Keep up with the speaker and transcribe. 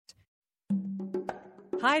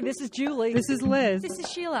Hi, this is Julie. This is Liz. This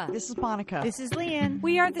is Sheila. This is Monica. This is Leanne.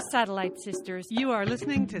 We are the Satellite Sisters. You are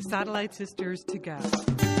listening to Satellite Sisters to Go.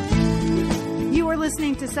 You are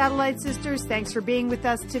listening to Satellite Sisters. Thanks for being with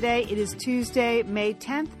us today. It is Tuesday, May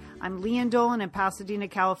 10th. I'm Leanne Dolan in Pasadena,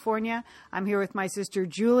 California. I'm here with my sister,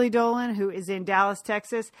 Julie Dolan, who is in Dallas,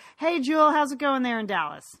 Texas. Hey, Jewel, how's it going there in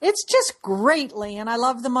Dallas? It's just great, Leanne. I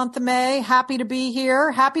love the month of May. Happy to be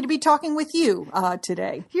here. Happy to be talking with you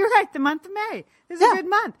today. You're right, the month of May. This is a good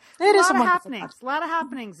month. It is a lot of month. happenings. A lot of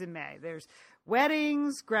happenings in May. There's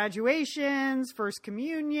weddings, graduations, first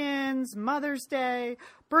communions, Mother's Day,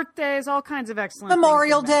 birthdays, all kinds of excellent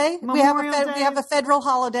Memorial things in May. Day. Memorial We have a federal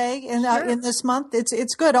holiday in this month.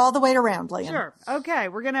 It's good all the way around, Leanne. Sure. Okay.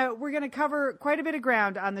 We're gonna cover quite a bit of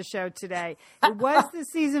ground on the show today. It was the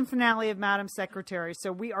season finale of Madam Secretary,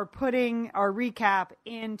 so we are putting our recap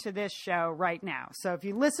into this show right now. So if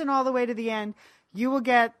you listen all the way to the end, you will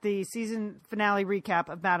get the season finale recap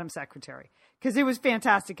of Madam Secretary, because it was a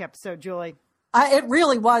fantastic episode, Julie. It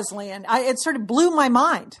really was, Leanne. It sort of blew my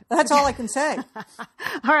mind. That's all I can say.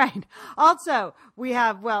 All right. Also, we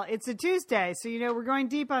have, it's a Tuesday, so, we're going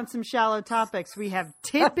deep on some shallow topics. We have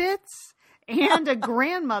tidbits and a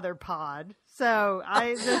grandmother pod. So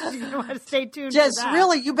you want to stay tuned Just for that.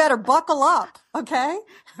 really, you better buckle up, okay?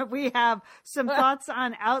 We have some thoughts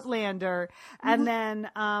on Outlander, and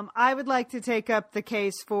then I would like to take up the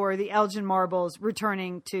case for the Elgin Marbles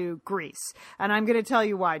returning to Greece. And I'm going to tell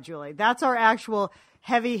you why, Julie. That's our actual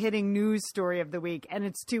heavy-hitting news story of the week, and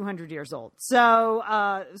it's 200 years old.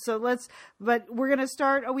 But we're going to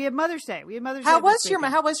start. Oh, we have Mother's Day. How was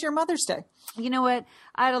your Mother's Day? You know what?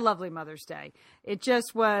 I had a lovely Mother's Day. It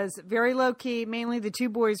just was very low-key. Mainly the two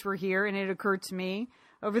boys were here, and it occurred to me,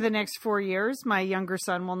 over the next 4 years, my younger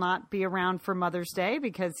son will not be around for Mother's Day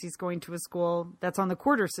because he's going to a school that's on the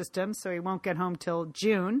quarter system, so he won't get home till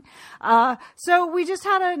June. So we just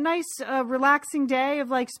had a nice, relaxing day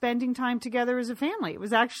of spending time together as a family. It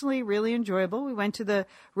was actually really enjoyable. We went to the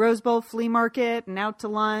Rose Bowl flea market and out to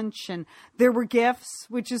lunch, and there were gifts,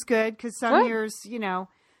 which is good because some years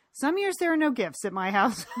there are no gifts at my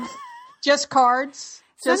house. Just cards.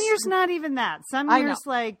 Some years, not even that. Some years,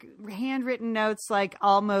 handwritten notes,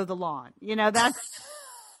 I'll mow the lawn. That's...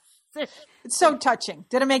 It's so touching.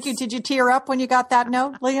 Did you tear up when you got that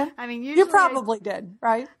note, Leah? I mean, usually you probably did,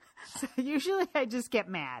 right? Usually I just get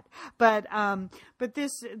mad, but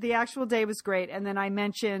the actual day was great. And then I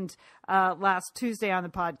mentioned last Tuesday on the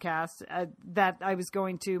podcast that I was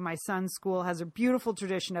going to my son's school has a beautiful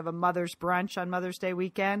tradition of a mother's brunch on Mother's Day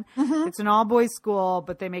weekend. Mm-hmm. It's an all boys school,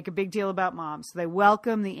 but they make a big deal about moms. So they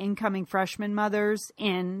welcome the incoming freshman mothers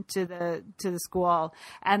into the school,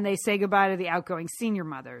 and they say goodbye to the outgoing senior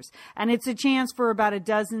mothers. And it's a chance for about a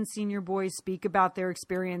dozen senior boys speak about their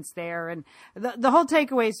experience there. And the whole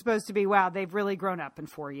takeaway is supposed to be, wow, they've really grown up in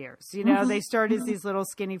 4 years. Mm-hmm. They started as these little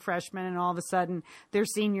skinny freshmen, and all of a sudden they're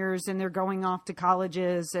seniors and they're going off to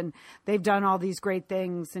colleges, and they've done all these great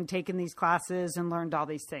things and taken these classes and learned all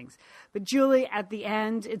these things. But Julie, at the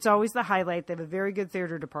end, it's always the highlight. They have a very good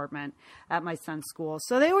theater department at my son's school.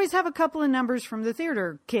 So they always have a couple of numbers from the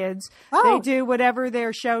theater kids. Oh. They do whatever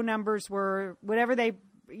their show numbers were, whatever they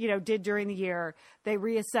did during the year. They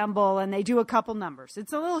reassemble and they do a couple numbers.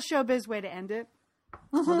 It's a little showbiz way to end it.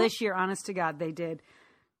 Mm-hmm. Well, this year, honest to God, they did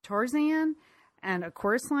Tarzan and a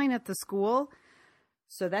chorus line at the school.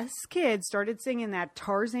 So this kid started singing that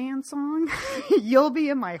Tarzan song, You'll Be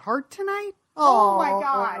in My Heart Tonight. Oh my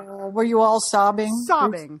God. Were you all sobbing?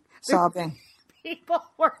 Sobbing. People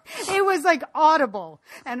were, it was audible.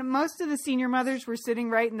 And most of the senior mothers were sitting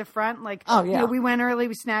right in the front. We went early,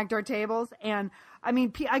 we snagged our tables. And I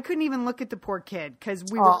mean, I couldn't even look at the poor kid because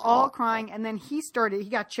we were all crying. And then he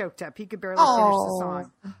got choked up. He could barely finish the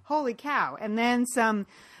song. Holy cow. And then some,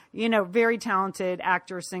 very talented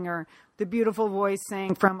actor, singer, the beautiful voice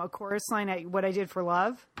sang from a chorus line at What I Did for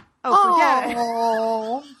Love. Forget it.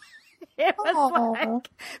 It was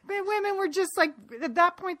the women were just at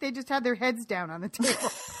that point, they just had their heads down on the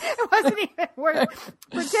table. It wasn't even worth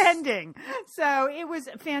pretending. So it was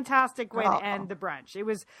a fantastic way to end the brunch. It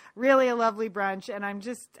was really a lovely brunch. And I'm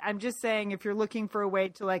just saying, if you're looking for a way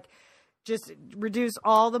to just reduce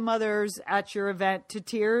all the mothers at your event to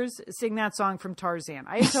tears, sing that song from Tarzan.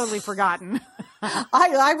 I had totally forgotten.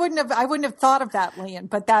 I wouldn't have thought of that, Leanne,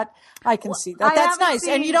 but that I can see that. That's nice.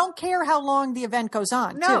 And you don't care how long the event goes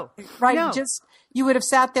on. No, too, right? No. You would have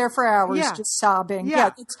sat there for hours just sobbing.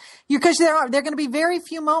 Yeah. Because there are going to be very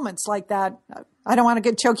few moments like that. I don't want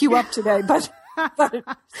to choke you up today, but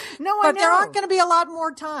But there aren't going to be a lot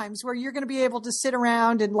more times where you're going to be able to sit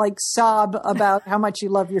around and like sob about how much you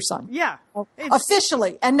love your son. Yeah.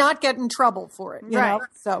 Officially, and not get in trouble for it. You know?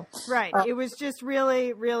 So right. It was just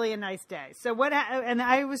really, really a nice day. So and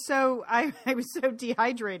I was so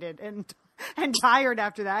dehydrated and tired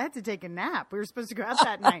after that. I had to take a nap. We were supposed to go out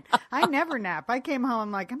that night. I never nap. I came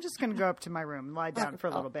home like, I'm just going to go up to my room and lie down for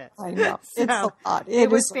a little bit. I know. So it's a lot. It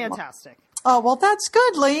was fantastic. Oh, well, that's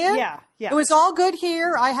good, Leanne. Yeah. It was all good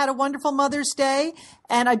here. I had a wonderful Mother's Day.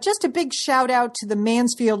 And just a big shout out to the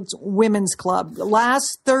Mansfield Women's Club.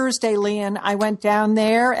 Last Thursday, Leanne, I went down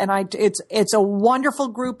there, and it's a wonderful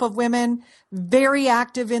group of women, very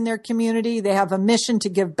active in their community. They have a mission to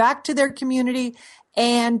give back to their community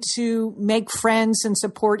and to make friends and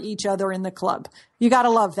support each other in the club. You got to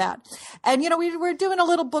love that. And, we were doing a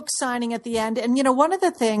little book signing at the end. And, one of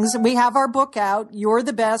the things, we have our book out, You're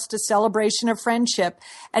the Best, A Celebration of Friendship.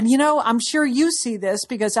 And, I'm sure you see this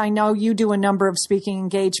because I know you do a number of speaking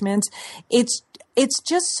engagements. It's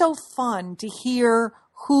just so fun to hear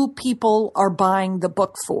who people are buying the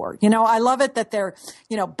book for. I love it that they're,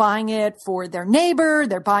 buying it for their neighbor.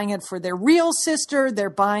 They're buying it for their real sister.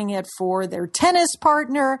 They're buying it for their tennis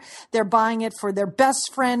partner. They're buying it for their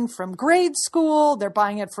best friend from grade school. They're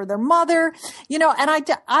buying it for their mother, and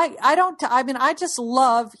I just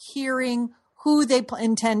love hearing who they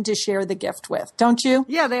intend to share the gift with, don't you?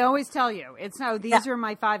 Yeah, they always tell you. These are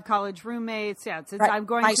my 5 college roommates. Yeah, right. I'm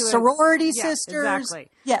going my to sorority sisters.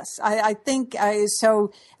 Exactly. Yes, I think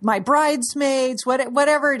so. My bridesmaids,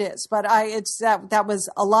 whatever it is, but that was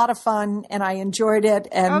a lot of fun, and I enjoyed it.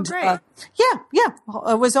 And great.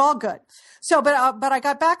 It was all good. So, but I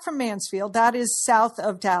got back from Mansfield. That is south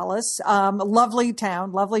of Dallas. Lovely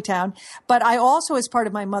town. But I also, as part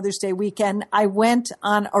of my Mother's Day weekend, I went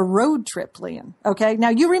on a road trip, Leanne. Okay. Now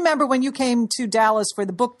you remember when you came to Dallas for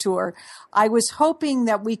the book tour, I was hoping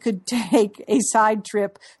that we could take a side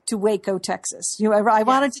trip to Waco, Texas. I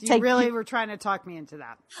wanted to take. You really were trying to talk me into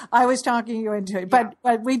that. I was talking you into it, but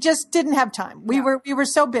we just didn't have time. We were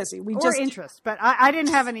so busy. Interest, but I didn't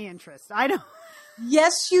have any interest. I don't.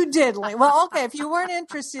 Yes, you did. Well, okay. If you weren't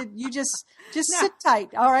interested, you just sit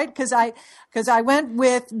tight. All right. Cause I went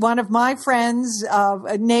with one of my friends,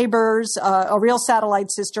 neighbors, a real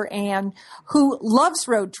satellite sister, Anne, who loves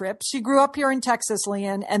road trips. She grew up here in Texas,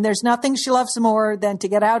 Leanne, and there's nothing she loves more than to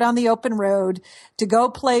get out on the open road, to go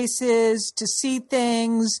places, to see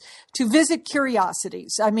things, to visit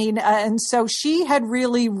curiosities. I mean, and so she had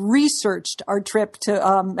really researched our trip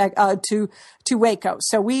to Waco.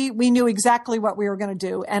 So we knew exactly what we were going to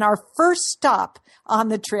do. And our first stop on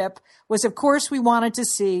the trip was, of course, we wanted to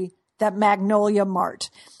see that Magnolia Mart.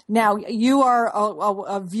 Now, you are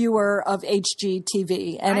a viewer of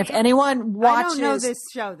HGTV, and if anyone watches... I don't know this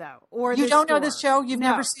show, though, or You don't know this show? You've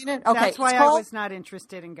never seen it? Okay. That's why I was not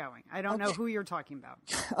interested in going. I don't know who you're talking about.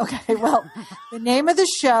 Okay, well, the name of the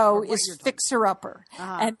show is Fixer Upper,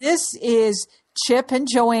 and this is Chip and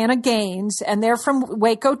Joanna Gaines, and they're from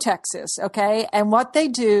Waco, Texas, okay? And what they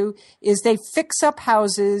do is they fix up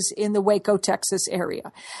houses in the Waco, Texas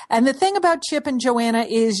area. And the thing about Chip and Joanna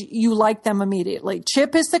is you like them immediately.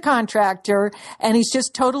 Chip is the contractor, and he's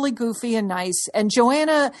just totally goofy and nice. And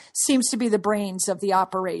Joanna seems to be the brains of the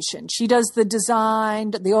operation. She does the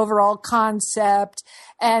design, the overall concept,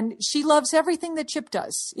 and she loves everything that Chip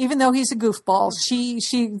does, even though he's a goofball.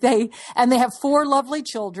 They have 4 lovely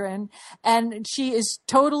children, and she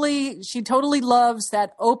totally loves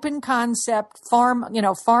that open concept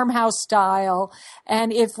farmhouse style.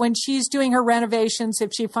 And when she's doing her renovations,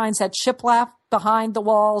 if she finds that shiplap behind the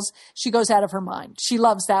walls, she goes out of her mind. She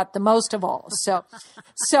loves that the most of all. So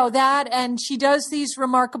that, and she does these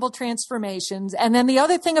remarkable transformations. And then the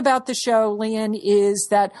other thing about the show, Leanne, is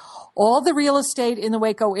that all the real estate in the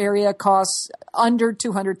Waco area costs under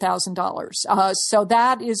 $200,000. So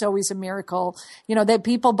that is always a miracle. That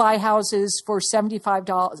people buy houses for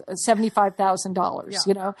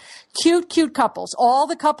 $75,000, cute couples. All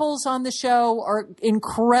the couples on the show are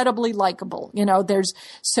incredibly likable.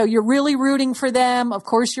 So you're really rooting for them. Of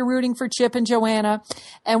course, you're rooting for Chip and Joanna.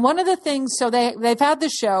 And one of the things, so they've had the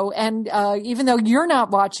show, and even though you're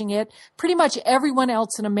not watching it, pretty much everyone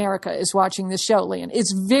else in America is watching the show, Leanne.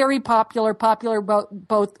 It's very popular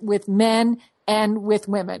both with men and with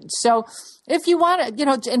women. So if you want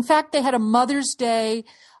to, in fact, they had a Mother's Day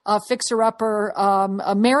Fixer Upper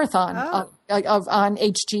a marathon on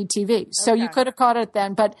HGTV. So you could have caught it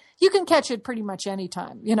then, but you can catch it pretty much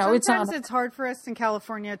anytime. Sometimes it's hard for us in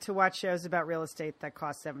California to watch shows about real estate that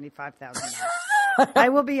cost $75,000. I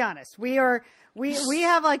will be honest. We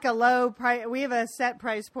have like a low price. We have a set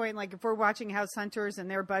price point. Like if we're watching House Hunters and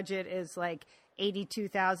their budget is like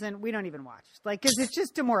 82,000, we don't even watch. Like, cause it's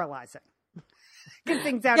just demoralizing. Good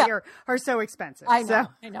things out here are so expensive. I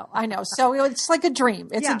know. So it's like a dream.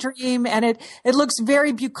 It's a dream, and it looks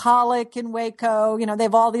very bucolic in Waco. You know, they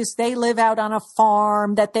live out on a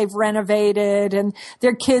farm that they've renovated, and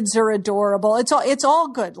their kids are adorable. It's all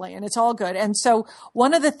good, Lian. It's all good. And so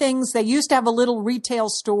one of the things, they used to have a little retail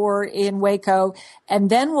store in Waco,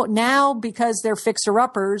 and then now, because they're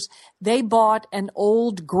fixer-uppers, they bought an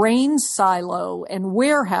old grain silo and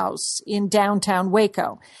warehouse in downtown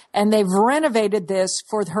Waco, and they've renovated this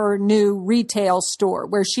for her new retail store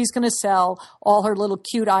where she's going to sell all her little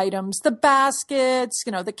cute items, the baskets,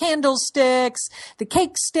 you know, the candlesticks, the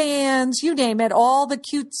cake stands, you name it, all the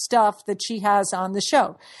cute stuff that she has on the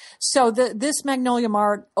show. So this Magnolia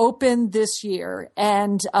Mart opened this year,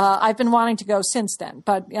 and I've been wanting to go since then,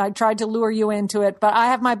 but I tried to lure you into it. But I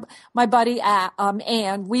have my buddy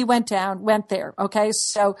Ann. We went there. Okay,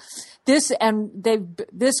 so this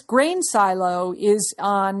grain silo is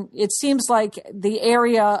on. It seems like the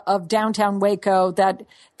area of downtown Waco that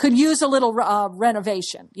could use a little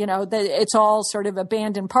renovation. You know, it's all sort of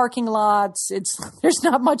abandoned parking lots. There's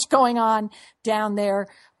not much going on down there,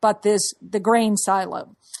 but the grain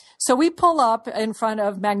silo. So we pull up in front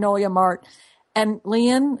of Magnolia Mart, and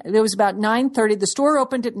Lian, it was about 9:30. The store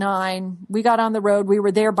opened at 9. We got on the road. We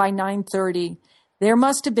were there by 9:30. There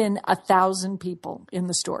must have been 1,000 people in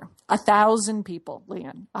the store. 1,000 people,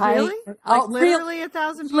 Lian. Really? Literally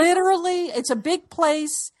 1,000 people? Literally. It's a big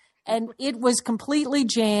place, and it was completely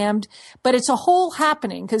jammed. But it's a whole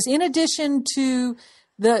happening, because in addition to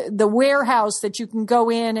the warehouse that you can go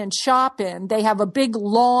in and shop in, they have a big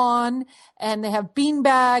lawn, and they have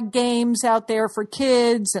beanbag games out there for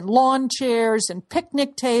kids, and lawn chairs and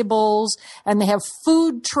picnic tables, and they have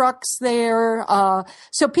food trucks there.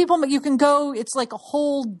 So you can go, it's like a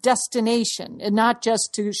whole destination, and not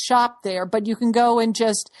just to shop there, but you can go and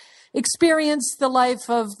just experience the life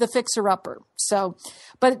of the fixer-upper. So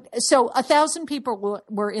 1,000 people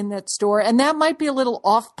were in that store, and that might be a little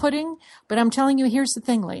off-putting, but I'm telling you, here's the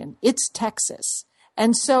thing, Lian, it's Texas.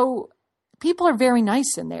 And so people are very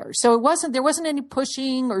nice in there. So there wasn't any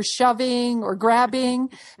pushing or shoving or grabbing.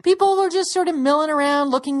 People were just sort of milling around,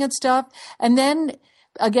 looking at stuff. And then,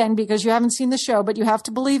 again, because you haven't seen the show, but you have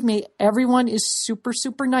to believe me, everyone is super,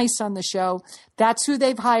 super nice on the show. That's who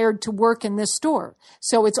they've hired to work in this store.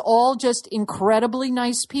 So it's all just incredibly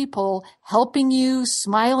nice people helping you,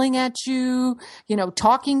 smiling at you, you know,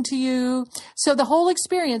 talking to you. So the whole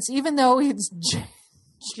experience, even though it's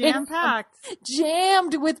jam-packed,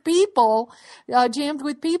 jammed with people,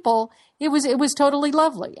 it was totally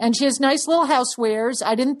lovely. And she has nice little housewares.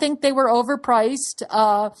 I didn't think they were overpriced.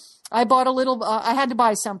 I bought a little, I had to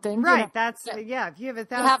buy something. Right. You know. That's, if you have 1,000.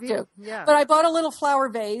 You have to. Yeah. But I bought a little flower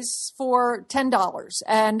vase for $10,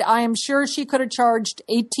 and I am sure she could have charged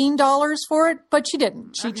 $18 for it, but she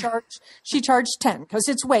didn't. She charged 10 because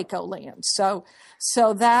it's Waco land. So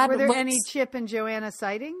that were there any Chip and Joanna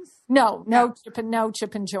sightings? No Chip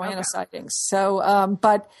and Joanna sightings. So,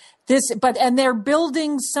 and they're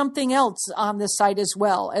building something else on the site as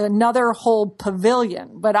well, another whole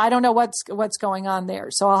pavilion, but I don't know what's going on there.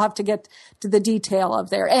 So I'll have to get to the detail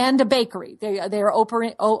of there, and a bakery. They are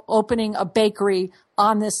opening a bakery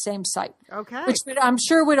on this same site. Okay. Which I'm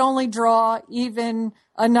sure would only draw even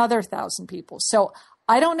another 1,000 people. So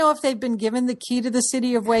I don't know if they've been given the key to the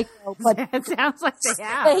city of Waco, but it sounds like they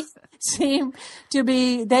have.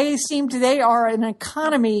 They are an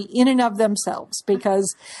economy in and of themselves,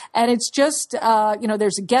 and it's just,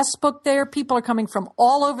 there's a guest book there. People are coming from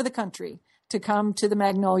all over the country to come to the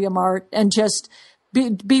Magnolia Mart and just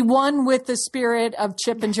be one with the spirit of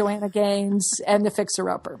Chip and Joanna Gaines and the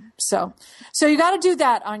fixer-upper. So you got to do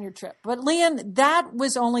that on your trip. But Lian, that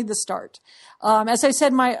was only the start. As I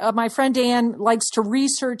said, my friend Ann likes to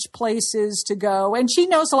research places to go, and she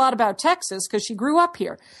knows a lot about Texas because she grew up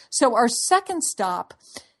here. So our second stop,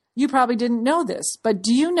 you probably didn't know this, but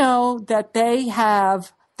do you know that they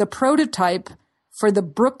have the prototype for the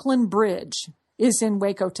Brooklyn Bridge is in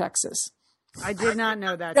Waco, Texas? I did not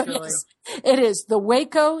know that, Julie. It is the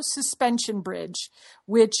Waco Suspension Bridge,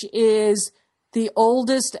 which is the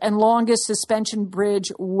oldest and longest suspension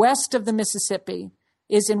bridge west of the Mississippi,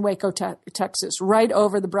 is in Waco, Texas, right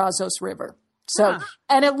over the Brazos River. So,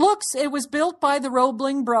 and it was built by the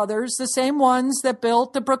Roebling brothers, the same ones that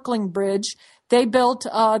built the Brooklyn Bridge. They built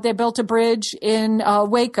a bridge in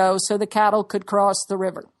Waco so the cattle could cross the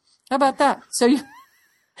river. How about that? So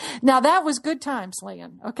now that was good times,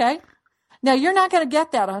 Lian. Okay. Now, you're not going to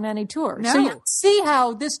get that on any tour. No. So you see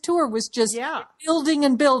how this tour was just building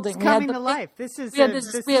and building. It's coming to life. This is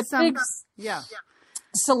big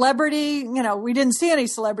celebrity, we didn't see any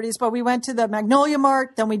celebrities, but we went to the Magnolia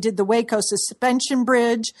Mart. Then we did the Waco Suspension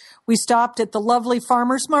Bridge. We stopped at the lovely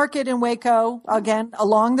farmers market in Waco, again,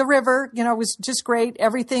 along the river. It was just great.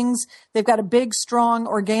 They've got a big, strong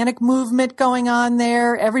organic movement going on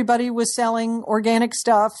there. Everybody was selling organic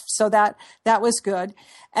stuff. So that was good.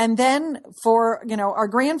 And then for, our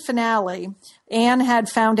grand finale, Anne had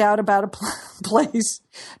found out about a place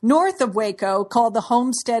north of Waco called the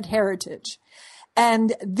Homestead Heritage.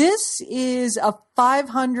 And this is a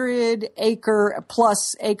 500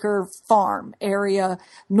 plus acre farm area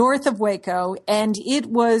north of Waco. And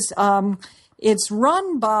it's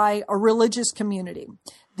run by a religious community.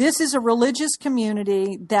 This is a religious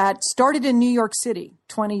community that started in New York City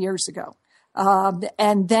 20 years ago.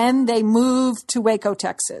 And then they moved to Waco,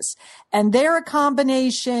 Texas. And they're a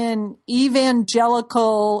combination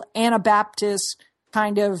evangelical, Anabaptist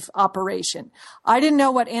kind of operation. I didn't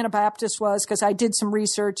know what Anabaptist was because I did some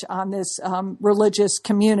research on this religious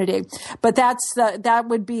community, but that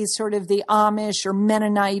would be sort of the Amish or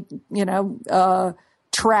Mennonite,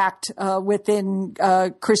 tract within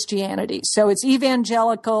Christianity. So it's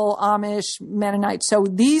evangelical, Amish, Mennonite. So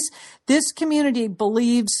this community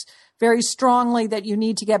believes very strongly that you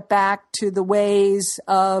need to get back to the ways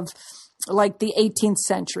of like the 18th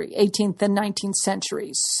and 19th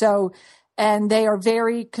centuries. So and they are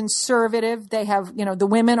very conservative. They have, the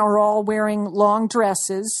women are all wearing long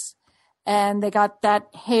dresses and they got that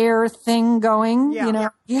hair thing going,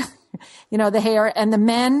 the hair, and the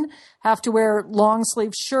men have to wear long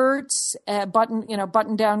sleeve shirts,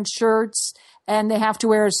 button down shirts, and they have to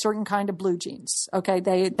wear a certain kind of blue jeans. Okay.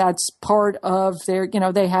 That's part of their,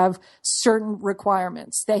 they have certain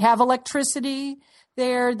requirements. They have electricity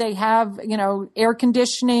there. They have, air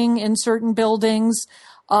conditioning in certain buildings.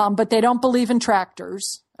 But they don't believe in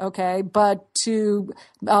tractors, okay? But to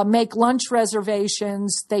make lunch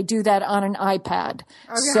reservations, they do that on an iPad.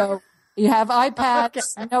 Okay. So you have iPads,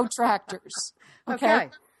 no tractors. Okay.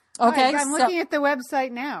 Right, I'm looking at the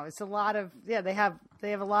website now. It's a lot of they have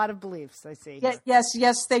a lot of beliefs. I see.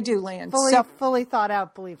 Yes, they do, Lynn. Fully thought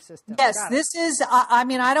out belief system. Yes, this is. I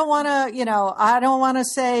don't want to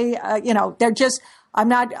say. They're just. I'm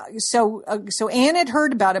not, so Anne had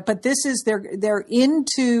heard about it, but this is, they're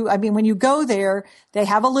into, when you go there, they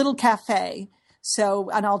have a little cafe. So,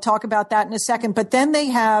 and I'll talk about that in a second, but then they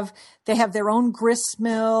have their own grist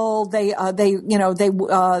mill. They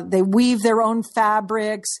weave their own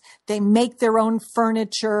fabrics. They make their own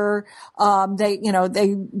furniture. They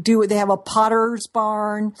have a potter's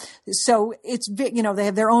barn. So it's, they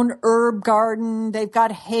have their own herb garden. They've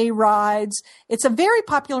got hay rides. It's a very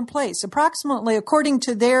popular place. Approximately, according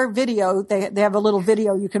to their video, they have a little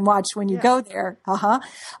video you can watch when you go there.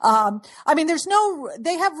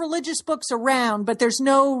 They have religious books around, but there's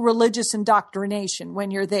no religious indoctrination when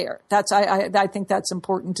you're there. I think that's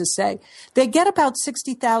important to say. They get about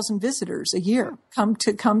 60,000 visitors a year come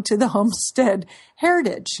to the Homestead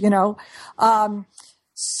Heritage,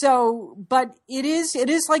 So, but it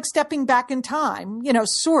is like stepping back in time,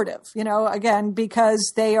 sort of, again,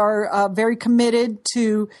 because they are very committed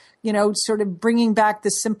to, sort of bringing back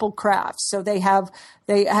the simple crafts. So they have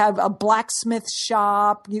a blacksmith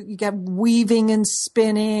shop. You have weaving and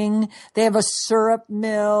spinning. They have a syrup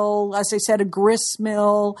mill, as I said, a grist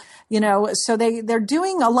mill, so they're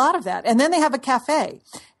doing a lot of that. And then they have a cafe,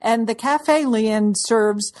 and the cafe, Leanne,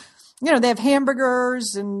 serves, they have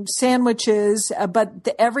hamburgers and sandwiches, but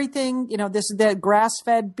everything, this is the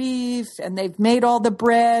grass-fed beef, and they've made all the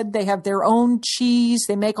bread. They have their own cheese.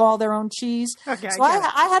 They make all their own cheese. Okay, so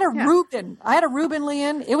I had a Reuben. I had a Reuben,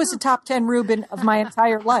 Leanne. It was a top 10 Reuben of my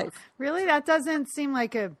entire life. Really? That doesn't seem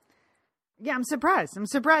like a... Yeah, I'm surprised. I'm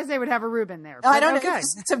surprised they would have a Reuben there. I don't know.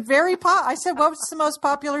 It's a very I said, what's the most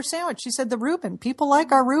popular sandwich? She said the Reuben. People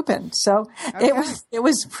like our Reuben. So it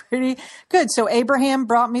was pretty good. So Abraham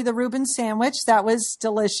brought me the Reuben sandwich. That was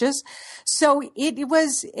delicious. So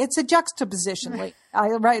it's a juxtaposition.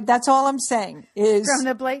 Right. That's all I'm saying is from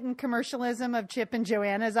the blatant commercialism of Chip and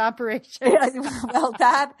Joanna's operation. Well,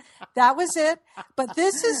 that was it. But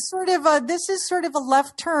this is sort of a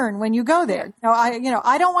left turn when you go there.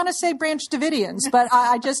 I don't want to say Branch Davidians, but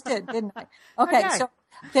I just did, didn't I? Okay. So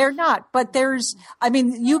they're not, but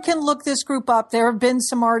you can look this group up. There have been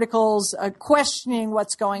some articles questioning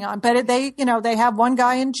what's going on, but they have one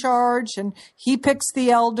guy in charge and he picks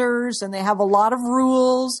the elders and they have a lot of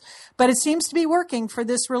rules, but it seems to be working for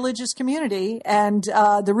this religious community, and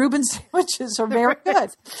the Reuben sandwiches are very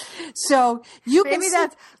good. So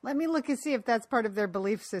let me look and see if that's part of their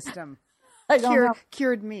belief system. I don't know.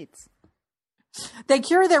 Cured meats. They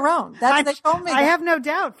cure their own. That's they told me. I have no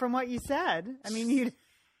doubt from what you said. I mean,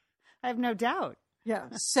 I have no doubt. Yeah.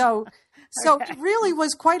 So okay. It really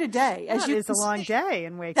was quite a day. As you, it's a long day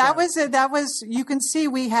in Waco. That was. You can see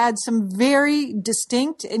we had some very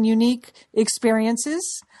distinct and unique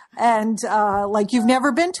experiences. And like you've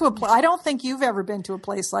never been to I don't think you've ever been to a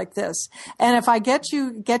place like this. And if I get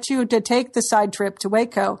you to take the side trip to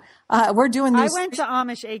Waco, we're doing these. I went to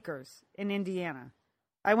Amish Acres in Indiana.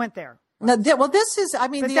 I went there. No, well, this is. I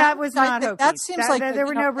mean, but that was not Hokie. That seems like there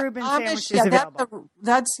were no Reuben Amish, sandwiches available.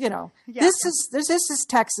 That's Yeah. This is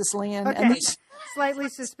Texas land. Okay. And slightly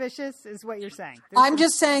suspicious is what you're saying. I'm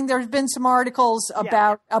just saying there's been some articles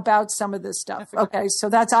about some of this stuff. Okay, so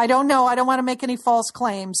that's. I don't know. I don't want to make any false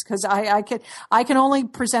claims because I can only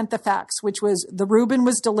present the facts, which was the Reuben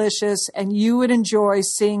was delicious, and you would enjoy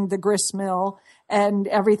seeing the grist mill and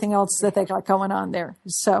everything else that they got going on there.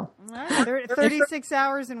 So, 36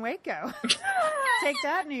 hours in Waco. Take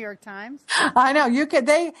that, New York Times. I know you could.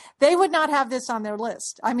 They would not have this on their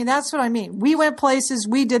list. I mean, that's what I mean. We went places,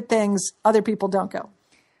 we did things other people don't go.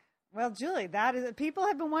 Well, Julie, people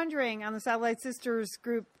have been wondering on the Satellite Sisters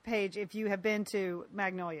group page if you have been to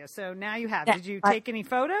Magnolia. So now you have. Yeah, did you take any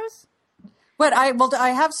photos? But I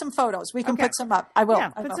have some photos. We can put some up. I will. Yeah,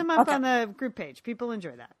 put some up on the group page. People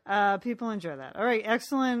enjoy that. People enjoy that. All right.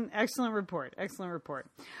 Excellent report. Excellent report.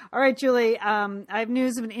 All right, Julie. I have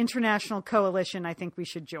news of an international coalition I think we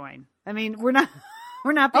should join. I mean, we're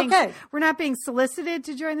not being solicited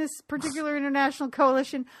to join this particular international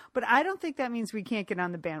coalition, but I don't think that means we can't get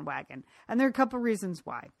on the bandwagon. And there are a couple reasons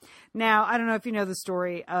why. Now, I don't know if you know the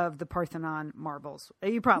story of the Parthenon marbles.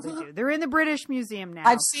 You probably do. They're in the British Museum now.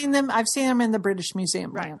 I've seen them in the British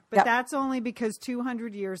Museum. Right. But that's only because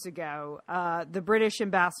 200 years ago, the British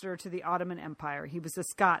ambassador to the Ottoman Empire, he was a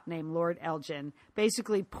Scot named Lord Elgin,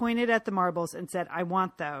 basically pointed at the marbles and said, I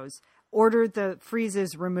want those. Ordered the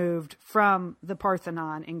friezes removed from the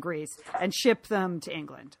Parthenon in Greece and shipped them to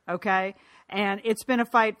England. Okay. And it's been a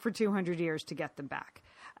fight for 200 years to get them back.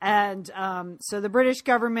 And so the British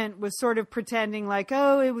government was sort of pretending like,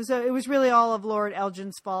 it was really all of Lord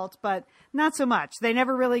Elgin's fault, but not so much. They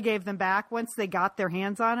never really gave them back. Once they got their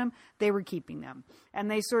hands on them, they were keeping them.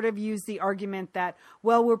 And they sort of used the argument that,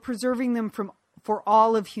 well, we're preserving them for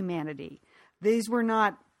all of humanity. These were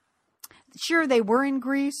not. Sure, they were in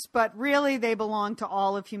Greece, but really they belong to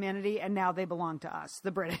all of humanity, and now they belong to us,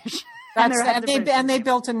 the British. They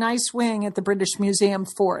built a nice wing at the British Museum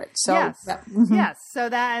for it. So yes, yes. So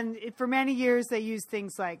for many years they used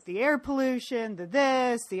things like the air pollution,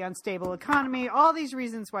 the unstable economy, all these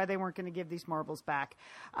reasons why they weren't going to give these marbles back.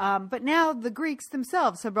 But now the Greeks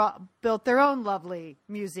themselves have built their own lovely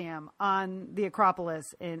museum on the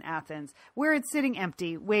Acropolis in Athens, where it's sitting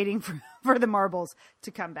empty, waiting for the marbles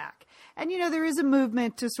to come back. And, there is a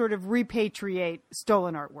movement to sort of repatriate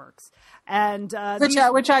stolen artworks. And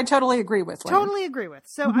which I totally agree with. Totally agree with.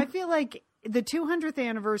 So I feel like the 200th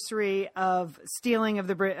anniversary of stealing of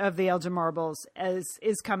the Elgin marbles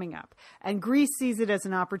is coming up, and Greece sees it as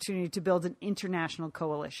an opportunity to build an international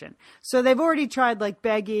coalition. So they've already tried like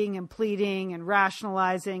begging and pleading and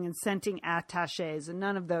rationalizing and sending attaches, and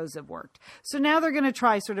none of those have worked. So now they're going to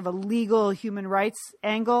try sort of a legal human rights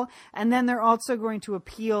angle, and then they're also going to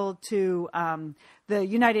appeal to the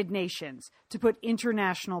United Nations to put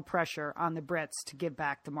international pressure on the Brits to give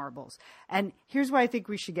back the marbles. And here's why I think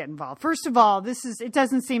we should get involved. First of all, it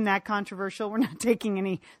doesn't seem that controversial. We're not taking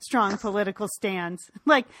any strong political stands.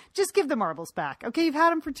 Like, just give the marbles back. Okay, you've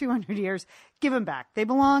had them for 200 years. Give them back. They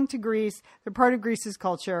belong to Greece. They're part of Greece's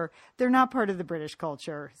culture. They're not part of the British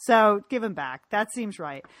culture. So give them back. That seems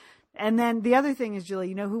right. And then the other thing is, Julie,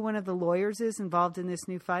 you know who one of the lawyers is involved in this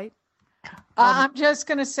new fight? I'm just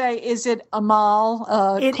going to say, is it Amal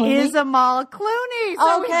Clooney? It is Amal Clooney.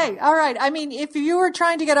 So okay. All right. I mean, if you were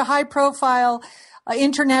trying to get a high profile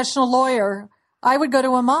international lawyer, I would go to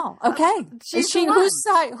Amal. Okay. Whose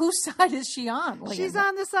side is she on? She's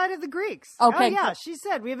on the side of the Greeks. Okay. Oh, yeah. She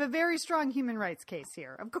said, we have a very strong human rights case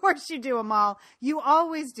here. Of course you do, Amal. You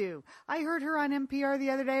always do. I heard her on NPR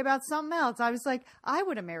the other day about something else. I was like, I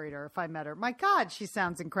would have married her if I met her. My God, she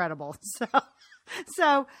sounds incredible.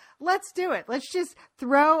 So let's do it. Let's just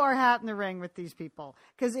throw our hat in the ring with these people,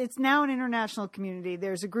 because it's now an international community.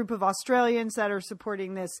 There's a group of Australians that are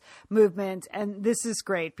supporting this movement. And this is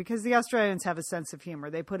great because the Australians have a sense of humor.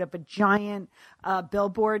 They put up a giant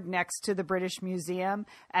billboard next to the British Museum,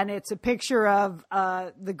 and it's a picture of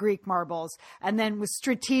the Greek marbles. And then with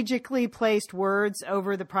strategically placed words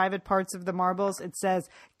over the private parts of the marbles, it says,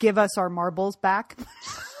 "Give us our marbles back."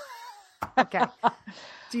 Okay.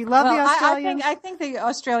 Do you love the Australians? I think the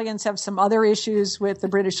Australians have some other issues with the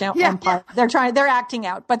British Empire. Yeah. They're acting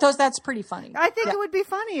out, but that's pretty funny. I think it would be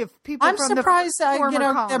funny if people. I'm surprised,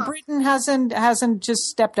 Britain hasn't just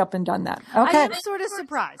stepped up and done that. Okay. I am sort of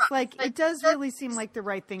surprised. Like, it does really seem like the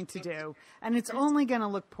right thing to do, and it's only going to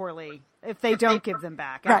look poorly if they don't give them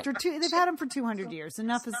back. After they've had them for 200 years.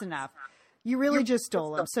 Enough is enough. You really just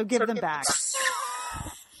stole them, so give them back.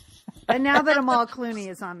 And now that Amal Clooney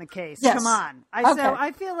is on the case, come on. So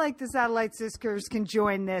I feel like the Satellite Sisters can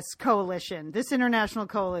join this coalition, this international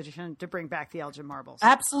coalition to bring back the Elgin Marbles.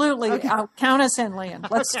 Absolutely. Okay. Count us in, Lian.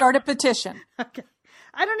 Let's start a petition. Okay.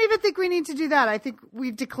 I don't even think we need to do that. I think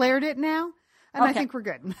we've declared it now, and I think we're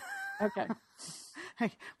good. Okay.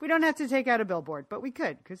 We don't have to take out a billboard, but we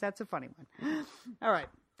could, because that's a funny one. All right.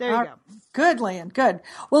 There you go. Good, Lian. Good.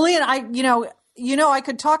 Well, Lian, I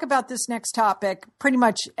could talk about this next topic pretty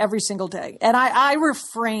much every single day, and I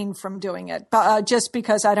refrain from doing it just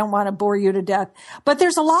because I don't want to bore you to death. But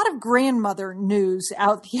there's a lot of grandmother news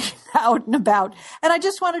out and about, and I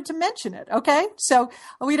just wanted to mention it. Okay, so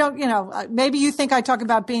we don't, maybe you think I talk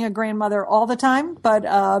about being a grandmother all the time, but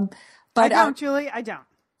I don't, Julie. I don't.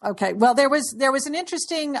 Okay. Well, there was an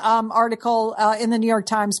interesting article in the New York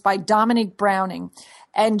Times by Dominique Browning.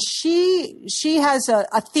 And she has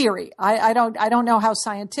a theory. I don't know how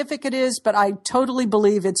scientific it is, but I totally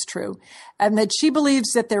believe it's true. And that she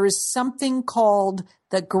believes that there is something called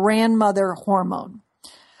the grandmother hormone.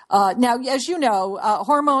 Now, as you know,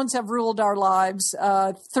 hormones have ruled our lives,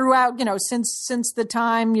 throughout, since the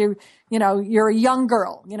time you're a young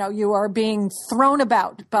girl, you are being thrown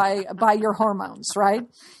about by your hormones, right?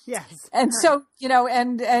 Yes. And so,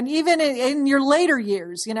 and even in your later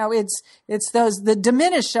years, it's the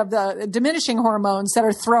diminishing hormones that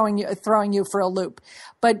are throwing you for a loop.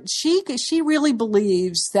 But she really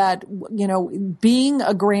believes that, being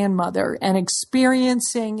a grandmother and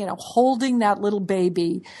experiencing, holding that little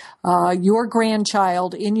baby, your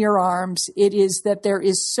grandchild in your arms, it is that there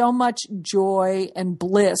is so much joy and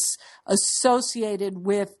bliss associated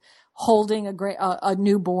with holding a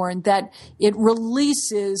newborn that it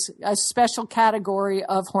releases a special category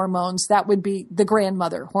of hormones that would be the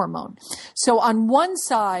grandmother hormone. So on one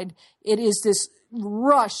side, it is this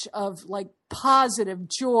rush of like positive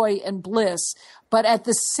joy and bliss, but at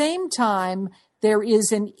the same time, there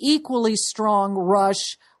is an equally strong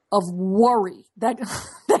rush of worry that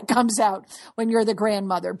comes out when you're the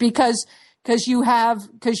grandmother because you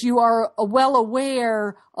are well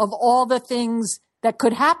aware of all the things that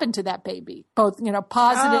could happen to that baby, both,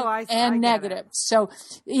 positive and negative. So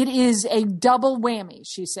it is a double whammy,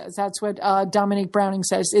 she says. That's what Dominique Browning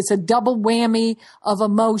says. It's a double whammy of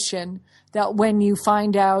emotion that when you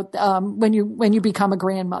find out, when you become a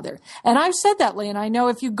grandmother. And I've said that, Lee, and I know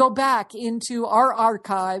if you go back into our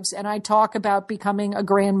archives and I talk about becoming a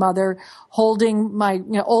grandmother, holding my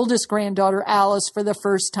oldest granddaughter, Alice, for the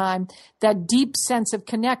first time, that deep sense of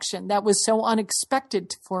connection that was so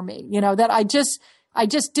unexpected for me, that I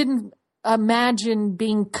just didn't imagine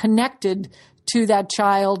being connected to that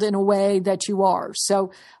child in a way that you are.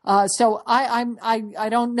 So I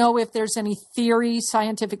don't know if there's any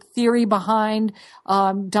scientific theory behind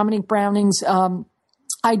Dominique Browning's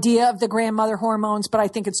idea of the grandmother hormones, but I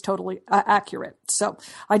think it's totally accurate. So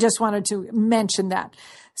I just wanted to mention that.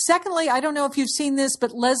 Secondly, I don't know if you've seen this,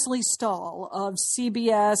 but Leslie Stahl of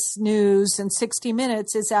CBS News and 60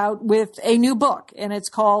 Minutes is out with a new book, and it's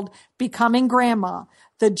called Becoming Grandma: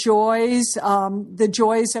 The Joys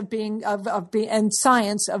of being and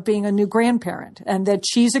Science of Being a New Grandparent, and that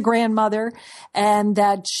she's a grandmother, and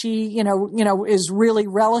that she is really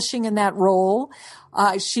relishing in that role.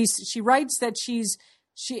 She writes that she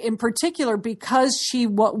in particular, because she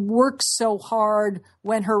worked so hard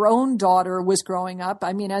when her own daughter was growing up.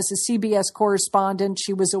 I mean, as a CBS correspondent,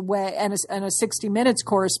 she was away, and a 60 Minutes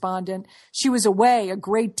correspondent, she was away a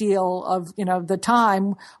great deal of, the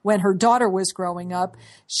time when her daughter was growing up.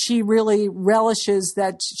 She really relishes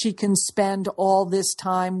that she can spend all this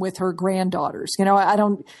time with her granddaughters.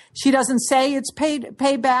 She doesn't say it's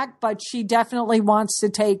payback, but she definitely wants to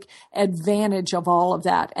take advantage of all of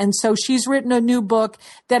that. And so she's written a new book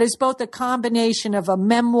that is both a combination of a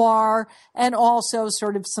memoir and also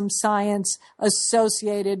sort of some science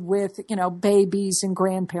associated with, babies and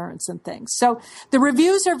grandparents and things. So the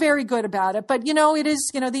reviews are very good about it, but it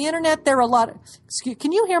is, the internet, there are a lot of,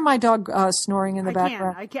 can you hear my dog snoring in the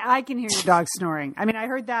background? I can hear your dog snoring. I mean, I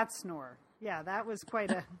heard that snore. Yeah, that was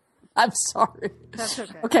quite a... I'm sorry. That's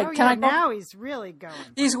okay. Okay, oh, can I go? Now he's really going.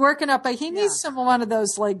 He's working up. He needs one of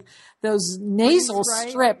those those nasal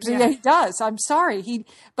strips. Yeah, he does. I'm sorry.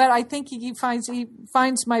 But I think he finds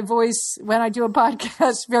my voice when I do a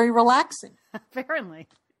podcast very relaxing. Apparently.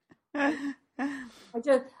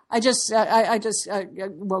 I just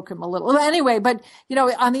woke him a little. Anyway, but,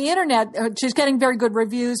 on the internet, she's getting very good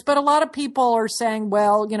reviews, but a lot of people are saying,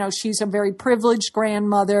 well, she's a very privileged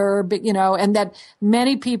grandmother, but, and that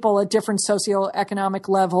many people at different socioeconomic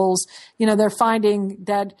levels, they're finding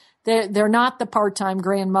that they're not the part-time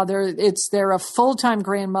grandmother. They're a full-time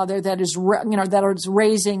grandmother that is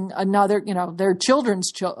raising another, their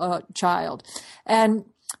children's child. And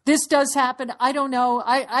this does happen. I don't know.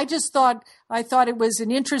 I thought it was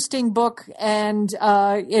an interesting book, and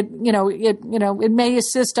it may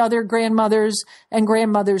assist other grandmothers and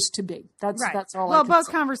grandmothers to be. That's all. Well, both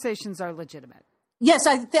conversations are legitimate. Yes,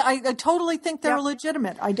 I totally think they're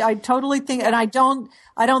legitimate. I totally think, and I don't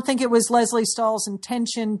think it was Leslie Stahl's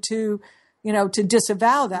intention to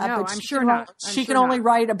disavow that. No, but I'm sure not. She can only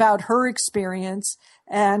write about her experience,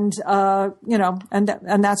 and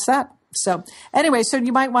and that's that. So anyway, so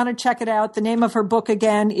you might want to check it out. The name of her book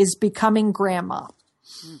again is Becoming Grandma.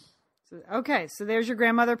 Okay, so there's your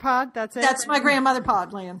grandmother pod. That's it. That's my grandmother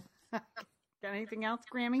pod, Lian. Got anything else,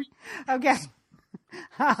 Grammy? Okay.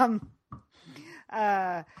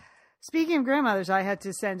 Speaking of grandmothers, I had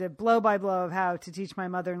to send a blow-by-blow of how to teach my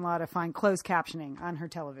mother-in-law to find closed captioning on her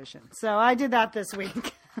television. So I did that this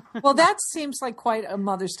week. Well, that seems like quite a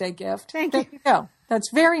Mother's Day gift. Thank you. Go. That's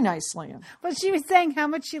very nice, Liam. But she was saying how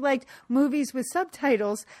much she liked movies with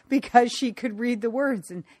subtitles because she could read the words,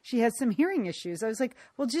 and she has some hearing issues. I was like,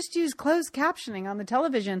 well, just use closed captioning on the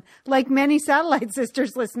television, like many Satellite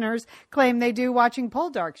Sisters listeners claim they do watching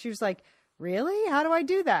Poldark. She was like, really? How do I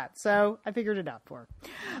do that? So I figured it out for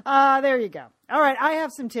her. There you go. All right. I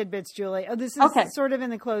have some tidbits, Julie. Oh, this is sort of in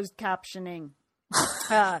the closed captioning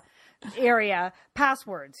area.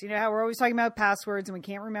 Passwords. You know how we're always talking about passwords and we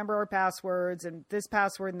can't remember our passwords and this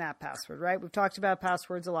password and that password, right? We've talked about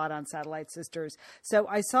passwords a lot on Satellite Sisters. So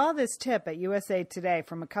I saw this tip at USA Today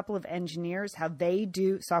from a couple of engineers,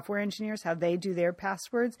 software engineers, how they do their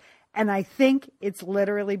passwords. And I think it's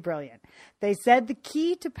literally brilliant. They said the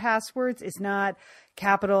key to passwords is not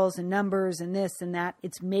capitals and numbers and this and that.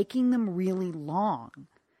 It's making them really long.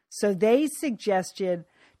 So they suggested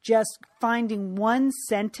just finding one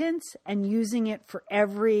sentence and using it for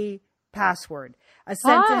every password. A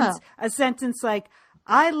sentence like,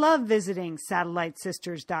 I love visiting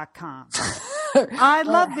satellitesisters.com. I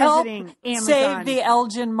love visiting Amazon. Save the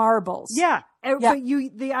Elgin marbles. Yeah. But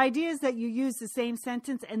the idea is that you use the same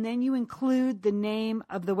sentence and then you include the name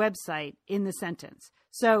of the website in the sentence.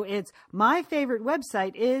 So it's, my favorite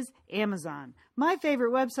website is Amazon. My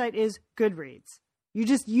favorite website is Goodreads. You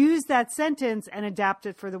just use that sentence and adapt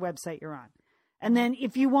it for the website you're on. And then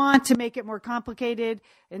if you want to make it more complicated,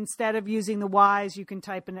 instead of using the Y's, you can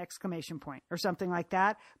type an exclamation point or something like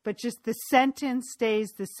that. But just the sentence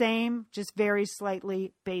stays the same, just very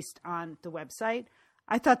slightly based on the website.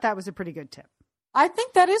 I thought that was a pretty good tip. I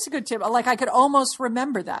think that is a good tip. Like I could almost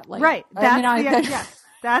remember that. Right.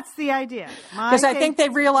 That's the idea. Because I think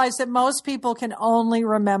they've realized that most people can only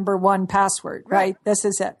remember one password, right? This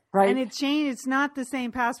is it, right? And it's not the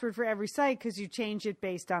same password for every site because you change it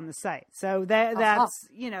based on the site. So that's,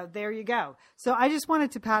 there you go. So I just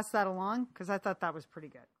wanted to pass that along because I thought that was pretty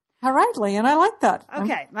good. All right, Lian, I like that.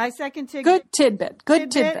 Okay, my second tidbit. Good tidbit.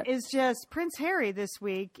 Good tidbit is just Prince Harry this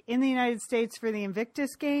week in the United States for the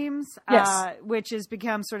Invictus Games, which has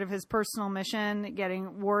become sort of his personal mission,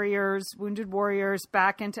 getting wounded warriors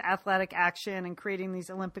back into athletic action and creating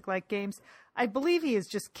these Olympic-like games. I believe he is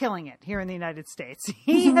just killing it here in the United States.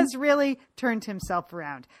 He has really turned himself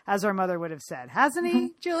around, as our mother would have said. Hasn't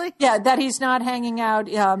he, Julie? Yeah, that he's not hanging out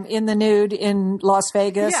in the nude in Las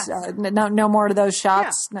Vegas. Yes. No more of those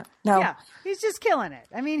shots. Yeah. No. Yeah, he's just killing it.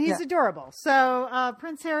 I mean, he's adorable. So,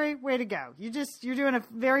 Prince Harry, way to go. You're doing a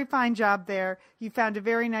very fine job there. You found a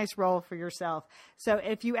very nice role for yourself. So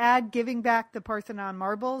if you add giving back the Parthenon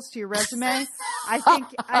marbles to your resume, I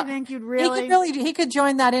think you'd really... He could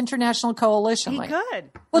join that international coalition. He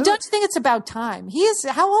could. Well, don't you think it's about time?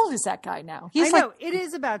 How old is that guy now? I know. It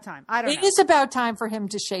is about time. I don't know. It is about time for him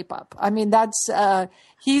to shape up. I mean, that's...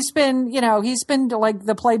 he's been like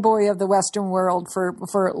the playboy of the Western world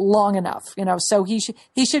for long enough, so he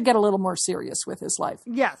should get a little more serious with his life.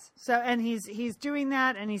 Yes. So, and he's doing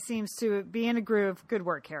that and he seems to be in a groove. Good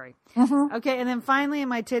work, Harry. Mm-hmm. Okay. And then finally in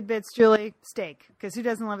my tidbits, Julie, steak, because who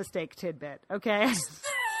doesn't love a steak tidbit? Okay.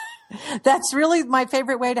 That's really my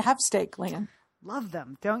favorite way to have steak, Lian. Love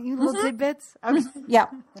them. Don't you? Little tidbits? Okay. Yeah.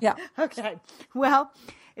 Okay. Well,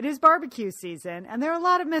 It is barbecue season, and there are a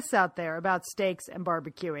lot of myths out there about steaks and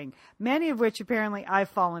barbecuing, many of which apparently I've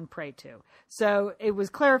fallen prey to. So it was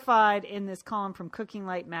clarified in this column from Cooking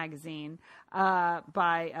Light magazine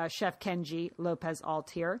by Chef Kenji Lopez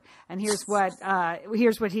Altier. And here's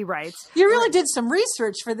what he writes. You really did some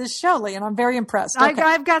research for this show, Lee, and I'm very impressed. Okay.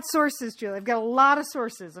 I've got sources, Julie. I've got a lot of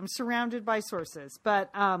sources. I'm surrounded by sources. But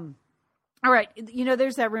all right. You know,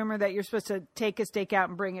 there's that rumor that you're supposed to take a steak out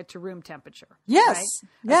and bring it to room temperature. Yes. Right?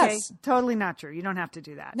 Yes. Okay? Totally not true. You don't have to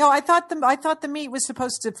do that. No, I thought the meat was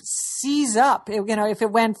supposed to seize up. If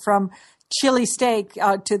it went from chili steak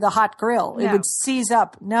to the hot grill, it would seize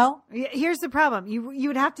up. No? Here's the problem. You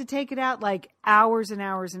would have to take it out like hours and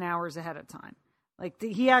hours and hours ahead of time. Like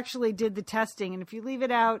he actually did the testing. And if you leave it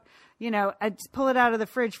out, pull it out of the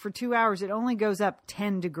fridge for 2 hours, it only goes up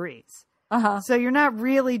 10 degrees. So you're not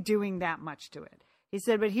really doing that much to it. He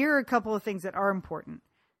said, but here are a couple of things that are important.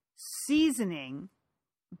 Seasoning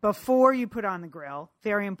before you put on the grill,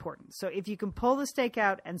 very important. So if you can pull the steak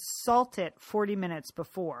out and salt it 40 minutes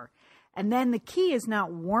before, and then the key is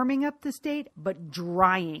not warming up the steak, but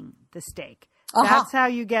drying the steak. That's how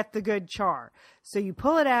you get the good char. So you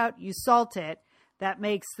pull it out, you salt it. That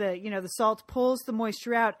makes the salt pulls the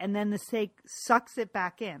moisture out, and then the steak sucks it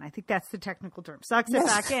back in. I think that's the technical term. Sucks it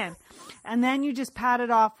back in. And then you just pat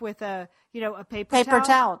it off with a paper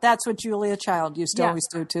towel. That's what Julia Child used to always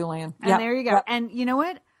do too, Lian. And there you go. Yep. And you know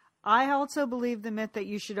what? I also believe the myth that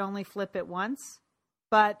you should only flip it once.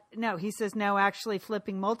 But no, he says no, actually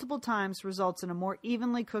flipping multiple times results in a more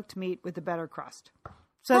evenly cooked meat with a better crust.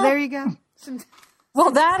 So there you go.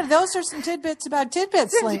 Well, those are some tidbits about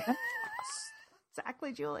tidbits, Lian.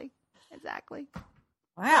 Exactly, Julie. Exactly.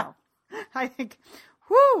 Wow. I think,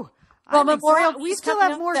 whoo. Well, Memorial we still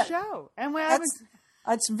have more show. And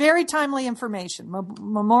that's very timely information.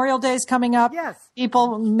 Memorial Day is coming up. Yes.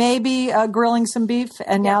 People may be grilling some beef,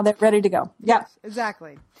 and now they're ready to go. Yes,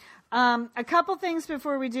 exactly. A couple things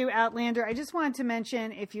before we do Outlander. I just wanted to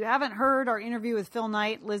mention, if you haven't heard our interview with Phil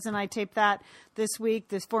Knight, Liz and I taped that this week.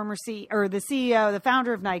 This former the CEO, the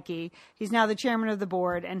founder of Nike. He's now the chairman of the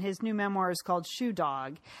board, and his new memoir is called Shoe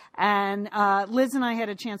Dog. And Liz and I had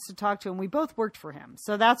a chance to talk to him. We both worked for him,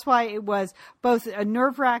 so that's why it was both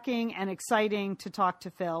nerve-wracking and exciting to talk to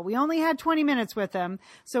Phil. We only had 20 minutes with him,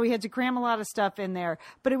 so we had to cram a lot of stuff in there.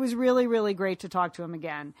 But it was really, really great to talk to him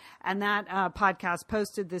again. And that podcast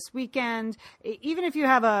posted this weekend. Even if you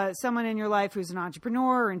have someone in your life who's an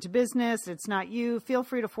entrepreneur or into business, it's not you, feel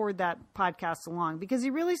free to forward that podcast along, because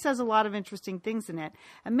he really says a lot of interesting things in it.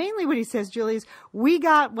 And mainly what he says, Julie, is we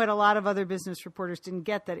got what a lot of other business reporters didn't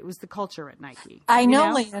get, that it was the culture at Nike. I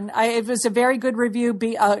know, Lian. It was a very good review.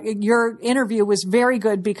 Your interview was very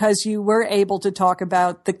good because you were able to talk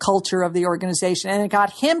about the culture of the organization, and it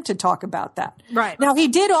got him to talk about that. Right. Now, he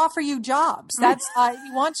did offer you jobs. That's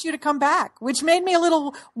he wants you to come back, which made me a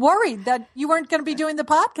little worried that you weren't going to be doing the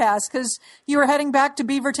podcast because you were heading back to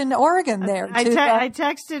Beaverton, Oregon there. I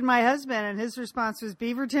texted my husband, and his response was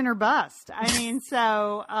Beaverton or bust. I mean,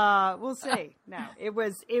 so we'll see. No, it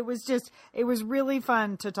was really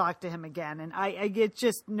fun to talk to him again. And I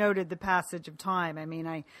just noted the passage of time. I mean,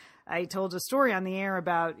 I told a story on the air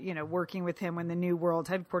about, working with him when the new world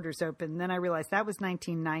headquarters opened. And then I realized that was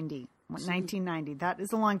 1990. 1990. That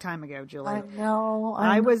is a long time ago, Julie. I know.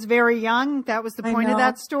 I was very young. That was the point of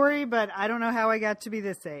that story, but I don't know how I got to be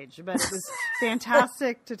this age. But it was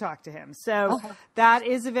fantastic to talk to him. So that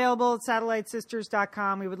is available at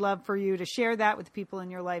satellitesisters.com. We would love for you to share that with people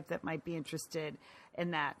in your life that might be interested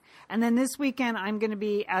in that. And then this weekend, I'm going to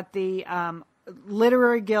be at the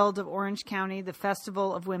Literary Guild of Orange County, the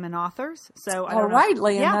Festival of Women Authors. So, all right,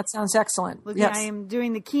 Lian, that sounds excellent. Yes. I am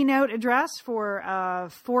doing the keynote address for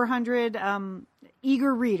 400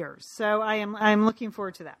 eager readers. So I'm looking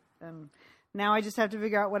forward to that. Now I just have to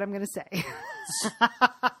figure out what I'm going to say.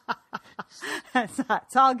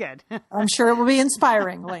 It's all good. I'm sure it will be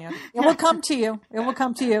inspiring, Lian. It will come to you. It will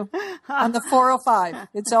come to you on the 405.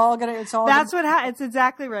 It's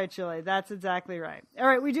exactly right, Julie. That's exactly right. All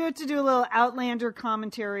right. We do have to do a little Outlander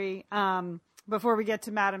commentary before we get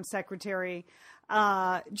to Madam Secretary.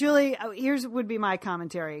 Julie, here's would be my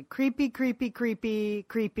commentary. Creepy, creepy, creepy,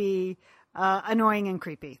 creepy, annoying and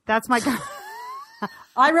creepy. That's my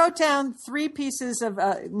I wrote down 3 pieces of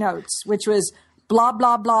notes, which was blah,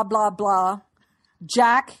 blah, blah, blah, blah.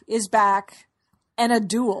 Jack is back, and a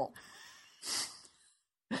duel.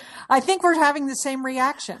 I think we're having the same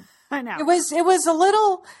reaction. I know. It was a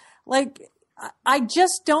little like, I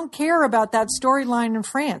just don't care about that storyline in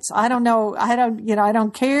France. I don't know. I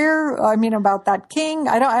don't care. I mean, about that king.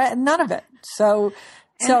 None of it. So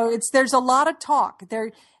there's a lot of talk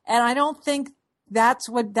there. And I don't think that's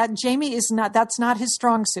Jamie is not, that's not his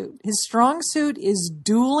strong suit. His strong suit is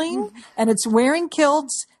dueling and it's wearing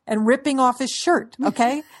kilts and ripping off his shirt.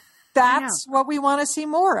 Okay. That's what we want to see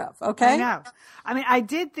more of. Okay. I know. I mean, I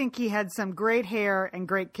did think he had some great hair and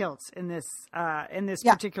great kilts in this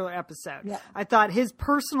particular episode. Yeah. I thought his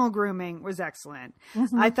personal grooming was excellent.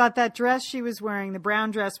 Mm-hmm. I thought that dress she was wearing, the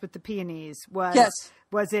brown dress with the peonies,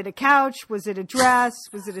 was it a couch? Was it a dress?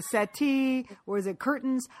 Was it a settee? Or was it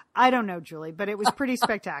curtains? I don't know, Julie, but it was pretty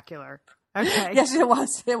spectacular. Okay. Yes, it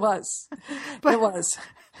was. It was.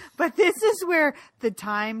 But this is where the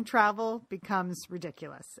time travel becomes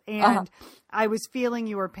ridiculous. And I was feeling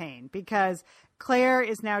your pain because Claire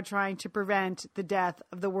is now trying to prevent the death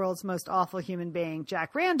of the world's most awful human being,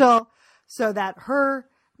 Jack Randall, so that her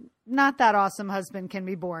not that awesome husband can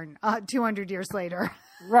be born 200 years later.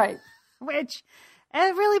 Right. Which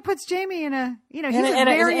it really puts Jamie in a, he's a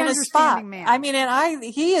very understanding man. I mean,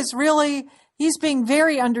 he's being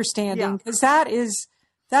very understanding because that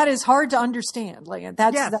is hard to understand. Like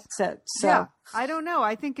that's it. So yeah. I don't know.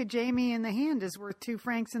 I think a Jamie in the hand is worth 2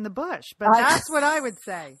 francs in the bush, but that's what I would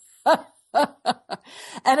say.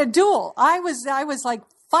 And a duel. I was like,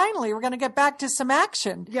 finally, we're going to get back to some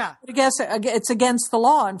action. Yeah. I guess it's against the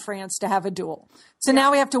law in France to have a duel. So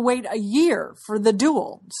now we have to wait a year for the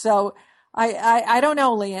duel. So I don't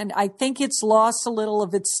know, Leanne. I think it's lost a little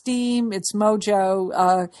of its steam, its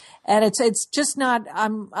mojo, and it's just not.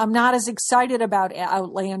 I'm not as excited about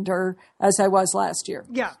Outlander as I was last year.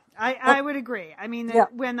 Yeah, I would agree. I mean,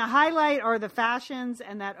 when the highlight are the fashions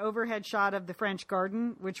and that overhead shot of the French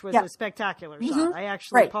garden, which was a spectacular shot. I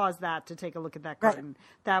actually paused that to take a look at that garden.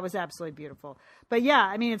 That was absolutely beautiful. But yeah,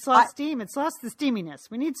 I mean, it's lost steam. It's lost the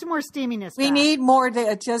steaminess. We need some more steaminess. We need more,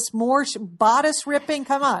 just more bodice ripping.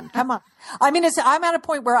 Come on. I mean, I'm at a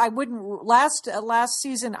point where I wouldn't, last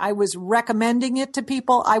season, I was recommending it to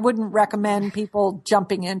people. I wouldn't recommend people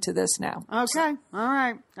jumping into this now. Okay. All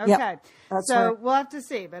right. Okay. Yep. We'll have to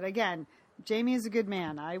see. But again, Jamie is a good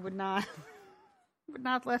man. I would not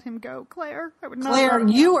let him go, Claire. I would not. Claire,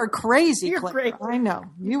 you are crazy. You're Claire. crazy. I know.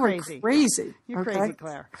 You are crazy. You're crazy,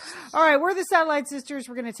 Claire. All right, we're the Satellite Sisters.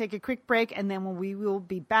 We're going to take a quick break, and then we will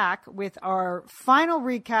be back with our final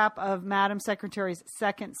recap of Madam Secretary's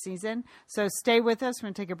 2nd season. So stay with us. We're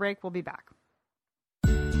going to take a break. We'll be back.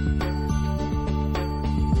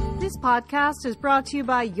 This podcast is brought to you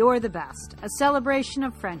by You're the Best, a celebration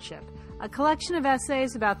of friendship. A collection of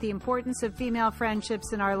essays about the importance of female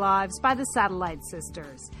friendships in our lives by the Satellite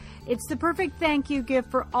Sisters. It's the perfect thank you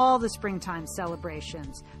gift for all the springtime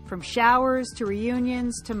celebrations, from showers to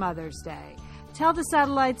reunions to Mother's Day. Tell the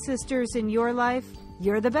Satellite Sisters in your life,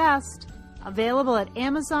 you're the best. Available at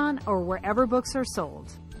Amazon or wherever books are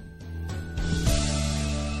sold.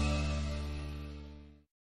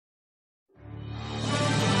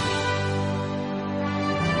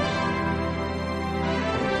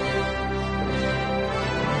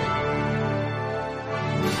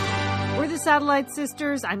 Satellite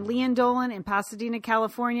Sisters. I'm Leanne Dolan in Pasadena,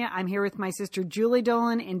 California. I'm here with my sister Julie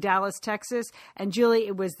Dolan in Dallas, Texas. And Julie,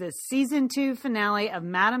 it was the season 2 finale of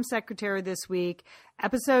Madam Secretary this week,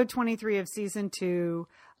 episode 23 of season 2.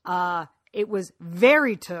 It was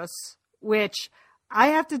Veritas, which I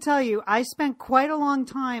have to tell you, I spent quite a long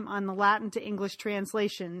time on the Latin to English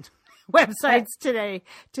translation websites today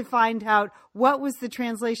to find out what was the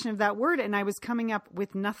translation of that word, and I was coming up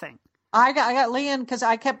with nothing. I got Leanne because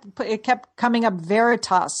it kept coming up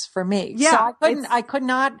Veritas for me. Yeah, so I could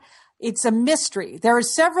not. It's a mystery. There are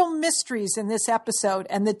several mysteries in this episode,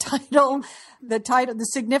 and the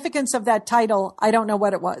significance of that title, I don't know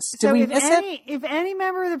what it was. Did we miss it? If any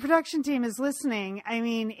member of the production team is listening, I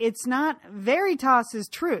mean, it's not Veritas is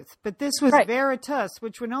truth, but this was Veritas,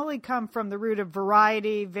 which would only come from the root of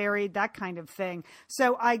variety, varied, that kind of thing.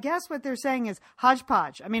 So I guess what they're saying is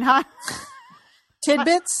hodgepodge. I mean,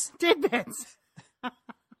 Tidbits?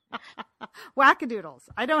 Wackadoodles.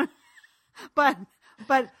 I don't, but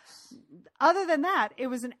other than that, it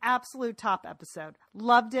was an absolute top episode.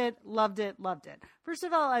 Loved it. First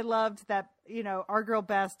of all, I loved that, our girl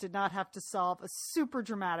Bess did not have to solve a super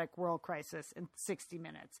dramatic world crisis in 60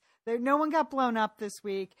 minutes. No one got blown up this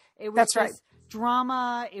week. It was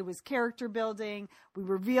drama. It was character building. We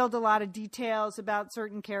revealed a lot of details about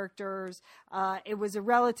certain characters. It was a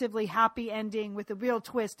relatively happy ending with a real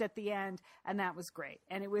twist at the end, and that was great.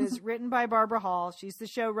 And it was written by Barbara Hall. She's the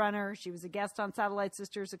showrunner. She was a guest on Satellite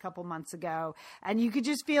Sisters a couple months months ago, and you could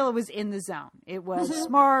just feel it was in the zone. It was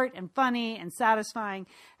smart and funny and satisfying.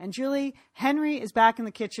 And Julie, Henry is back in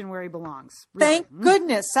the kitchen where he belongs. Really. Thank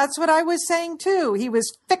goodness. That's what I was saying too. He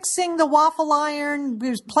was fixing the waffle iron. He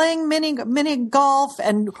was playing mini golf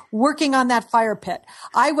and working on that fire pit.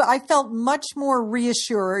 I felt much more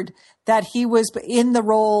reassured that he was in the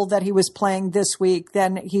role that he was playing this week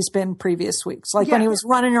than he's been previous weeks. Like when he was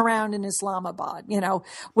running around in Islamabad,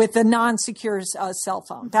 with a non-secure cell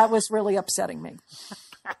phone. That was really upsetting me.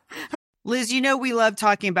 Liz, we love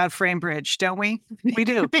talking about FrameBridge, don't we? We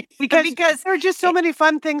do. Because there are just so many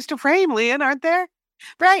fun things to frame, Leanne, aren't there?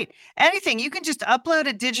 Right. Anything. You can just upload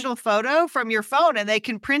a digital photo from your phone and they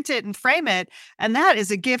can print it and frame it. And that is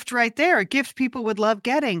a gift right there, a gift people would love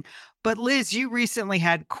getting. But Liz, you recently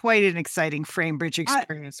had quite an exciting FrameBridge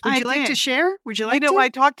experience. Would you like to share? Would you like to? I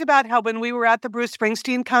talked about how when we were at the Bruce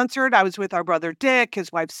Springsteen concert, I was with our brother Dick,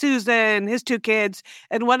 his wife Susan, his 2 kids,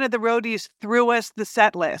 and one of the roadies threw us the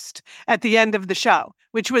set list at the end of the show,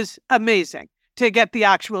 which was amazing to get the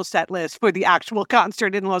actual set list for the actual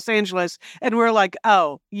concert in Los Angeles. And we're like,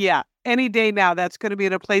 oh, yeah, any day now, that's going to be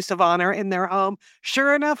in a place of honor in their home.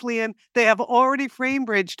 Sure enough, Leanne, they have already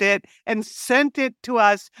FrameBridged it and sent it to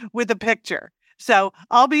us with a picture. So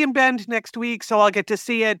I'll be in Bend next week, so I'll get to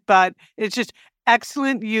see it. But it's just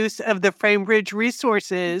excellent use of the FrameBridge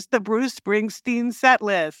resources, the Bruce Springsteen set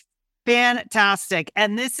list. Fantastic.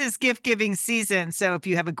 And this is gift giving season. So if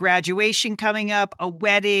you have a graduation coming up, a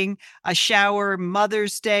wedding, a shower,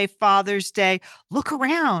 Mother's Day, Father's Day, look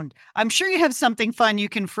around. I'm sure you have something fun you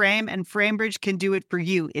can frame, and FrameBridge can do it for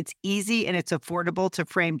you. It's easy and it's affordable to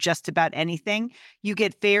frame just about anything. You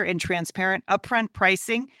get fair and transparent upfront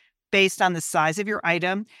pricing based on the size of your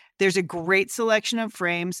item. There's a great selection of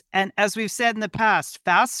frames. And as we've said in the past,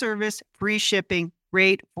 fast service, free shipping,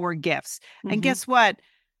 great for gifts. And guess what?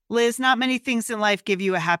 Liz, not many things in life give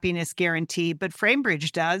you a happiness guarantee, but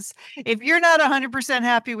FrameBridge does. If you're not 100%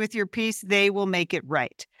 happy with your piece, they will make it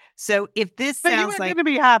right. So if this sounds like... You're going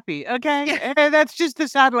to be happy, okay? And that's just the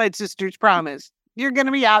Satellite Sisters promise. You're going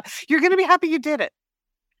to be out. You're going to be happy you did it.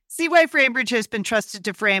 See why FrameBridge has been trusted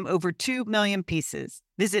to frame over 2 million pieces.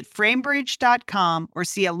 Visit framebridge.com or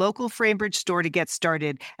see a local FrameBridge store to get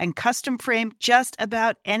started and custom frame just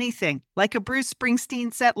about anything, like a Bruce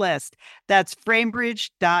Springsteen set list. That's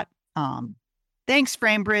framebridge.com. Thanks,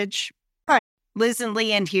 FrameBridge. All right. Liz and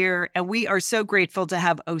Leanne here, and we are so grateful to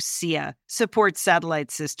have OSEA support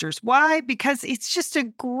Satellite Sisters. Why? Because it's just a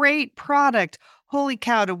great product. Holy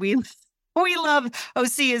cow, do we love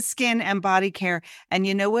OSEA's skin and body care. And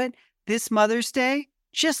you know what? This Mother's Day,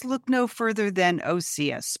 just look no further than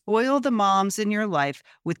OSEA. Spoil the moms in your life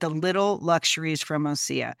with the little luxuries from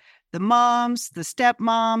OSEA. The moms, the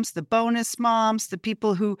stepmoms, the bonus moms, the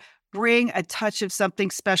people who bring a touch of something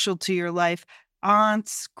special to your life.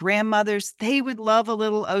 Aunts, grandmothers, they would love a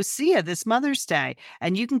little OSEA this Mother's Day.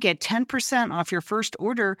 And you can get 10% off your first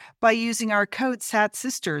order by using our code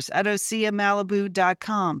SATSisters at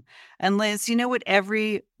OSEAMalibu.com. And Liz, you know what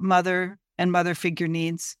every mother and mother figure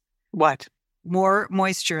needs? What? More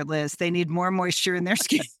moisture, Liz. They need more moisture in their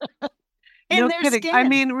skin. No kidding. I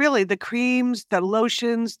mean, really, the creams, the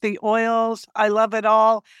lotions, the oils, I love it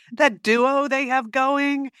all. That duo they have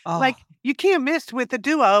going, like you can't miss with the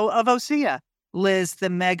duo of OSEA. Liz, the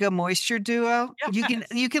Mega Moisture Duo, yes.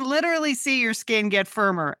 you can literally see your skin get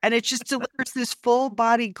firmer, and it just delivers this full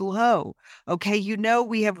body glow. Okay,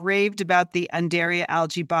 we have raved about the Undaria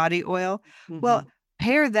Algae Body Oil. Well,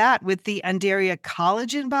 pair that with the Undaria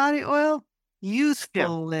Collagen Body Oil.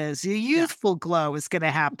 Youthful, Liz. A youthful glow is going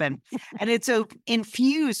to happen. And it's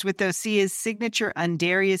infused with OSEA's signature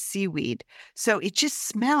Undaria seaweed. So it just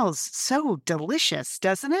smells so delicious,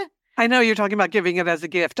 doesn't it? I know you're talking about giving it as a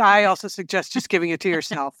gift. I also suggest just giving it to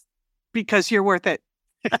yourself because you're worth it.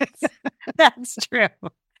 That's true.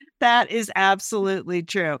 That is absolutely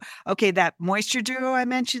true. Okay, that Moisture Duo I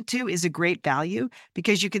mentioned too is a great value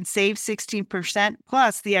because you can save 16%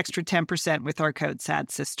 plus the extra 10% with our code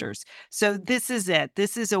SADSisters. So this is it.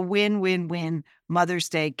 This is a win-win-win Mother's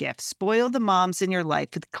Day gift. Spoil the moms in your life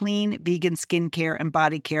with clean vegan skincare and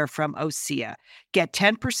body care from OSEA. Get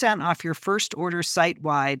 10% off your first order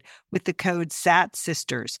site-wide with the code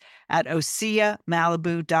SATSisters at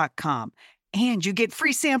OSEAMalibu.com. And you get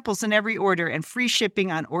free samples in every order and free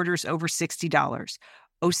shipping on orders over $60.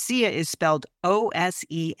 OSEA is spelled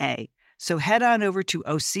O-S-E-A. So head on over to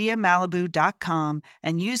OSEAMalibu.com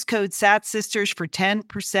and use code SATSisters for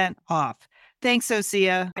 10% off. Thanks,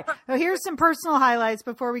 OSEA. So here's some personal highlights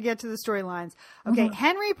before we get to the storylines. Okay,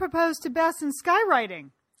 Henry proposed to Bess in skywriting.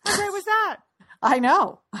 How great was that? I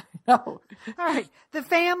know. All right. The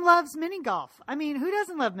fam loves mini golf. I mean, who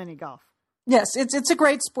doesn't love mini golf? Yes, it's a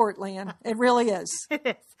great sport, Leanne. It really is. It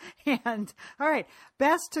is. And all right,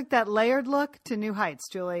 Bess took that layered look to new heights,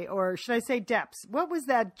 Julie, or should I say depths? What was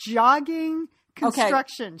that jogging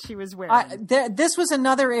construction she was wearing? This was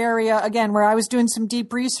another area, again, where I was doing some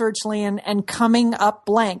deep research, Leanne, and coming up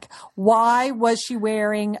blank. Why was she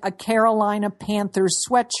wearing a Carolina Panthers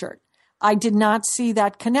sweatshirt? I did not see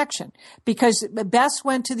that connection because Bess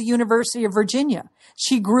went to the University of Virginia.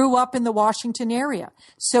 She grew up in the Washington area.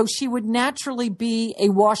 So she would naturally be a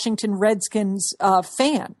Washington Redskins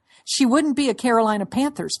fan. She wouldn't be a Carolina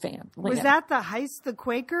Panthers fan. Leanne. Was that the Heist the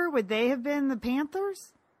Quaker? Would they have been the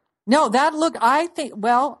Panthers? No, that looked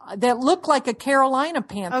like a Carolina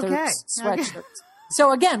Panthers sweatshirt. Okay.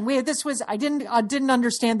 So again, I didn't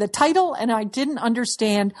understand the title and I didn't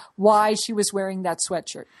understand why she was wearing that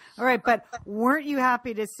sweatshirt. All right. But weren't you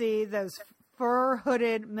happy to see those fur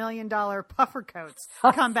hooded $1 million puffer coats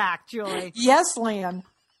come back, Julie? Yes, Leanne.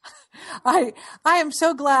 I am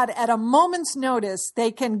so glad at a moment's notice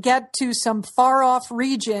they can get to some far off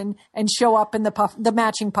region and show up in the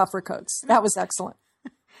matching puffer coats. That was excellent.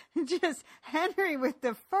 Just Henry with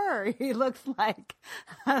the fur. He looked like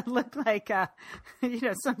some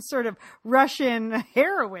sort of Russian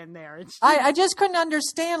heroine there. I just couldn't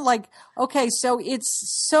understand. Like, okay, so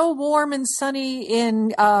it's so warm and sunny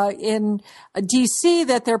in DC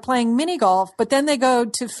that they're playing mini golf, but then they go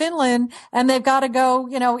to Finland and they've got to go,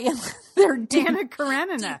 in their Anna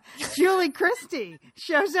Karenina, Julie Christie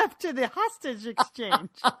shows up to the hostage exchange.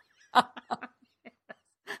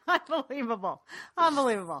 Unbelievable.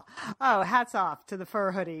 Oh, hats off to the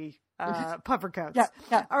fur hoodie puffer coats.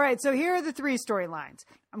 Yeah. All right, so here are the 3 storylines.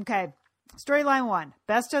 Okay, storyline 1.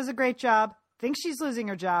 Bess does a great job, thinks she's losing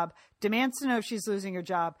her job, demands to know if she's losing her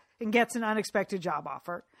job, and gets an unexpected job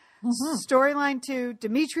offer. Mm-hmm. Storyline 2,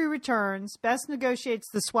 Dimitri returns. Bess negotiates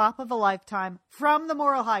the swap of a lifetime from the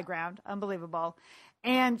moral high ground. Unbelievable.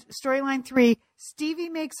 And storyline 3, Stevie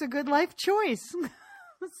makes a good life choice.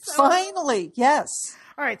 Finally, yes.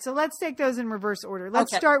 All right, so let's take those in reverse order.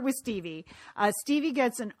 Let's start with Stevie. Stevie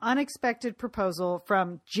gets an unexpected proposal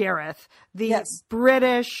from Jareth, the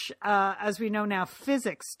British, as we know now,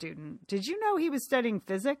 physics student. Did you know he was studying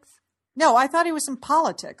physics? No, I thought he was in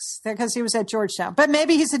politics because he was at Georgetown, but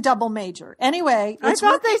maybe he's a double major. Anyway, I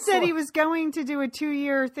thought they said he was going to do a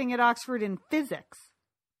 2-year thing at Oxford in physics.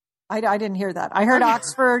 I didn't hear that. I heard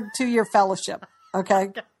Oxford 2-year fellowship.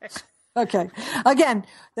 Okay. Okay. Again,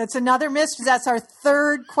 that's another mystery. That's our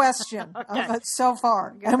 3rd question so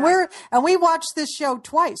far. And we watched this show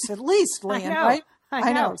twice at least, Leanne, right?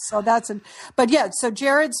 I know. So so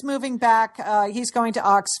Jared's moving back. He's going to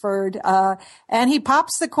Oxford, and he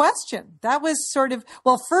pops the question. That was sort of,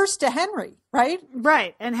 first to Henry, right?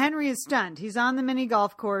 Right. And Henry is stunned. He's on the mini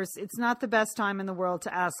golf course. It's not the best time in the world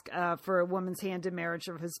to ask for a woman's hand in marriage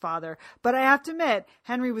of his father. But I have to admit,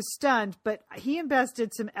 Henry was stunned, but he and Bess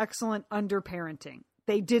did some excellent underparenting.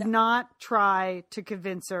 They did not try to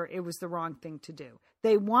convince her it was the wrong thing to do.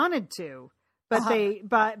 They wanted to, but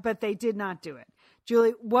they did not do it.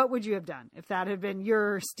 Julie, what would you have done if that had been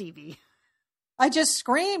your Stevie? I just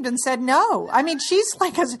screamed and said no. I mean, she's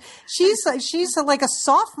like a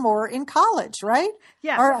sophomore in college, right?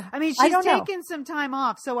 Yeah. She's taken some time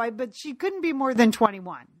off, but she couldn't be more than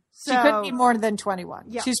 21. She couldn't be more than 21.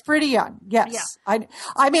 Yeah. She's pretty young. Yes. Yeah.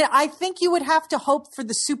 I think you would have to hope for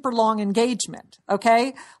the super long engagement.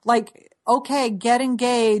 Okay. Get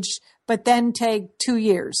engaged, but then take 2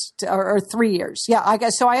 years or 3 years. Yeah, I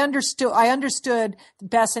guess so. I understood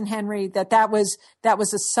Bess and Henry that was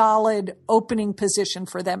a solid opening position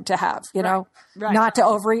for them to have. Not to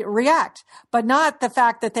overreact, but not the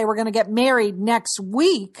fact that they were going to get married next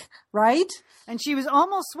week, right? And she was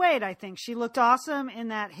almost swayed. I think she looked awesome in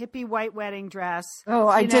that hippie white wedding dress. Oh,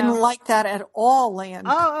 I didn't like that at all, Lan.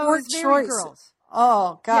 Oh, it's very girls.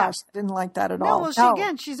 Oh gosh, I didn't like that at all.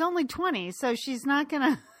 Well, she's only 20, so she's not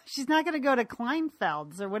gonna go to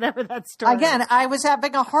Kleinfeld's or whatever that store Again, is. I was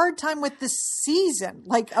having a hard time with the season.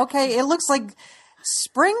 It looks like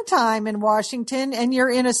springtime in Washington and you're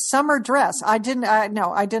in a summer dress. I didn't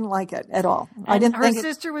like it at all. Her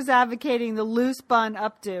sister was advocating the loose bun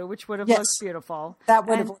updo, which would have looked beautiful. That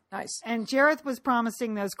would have looked nice. And Jareth was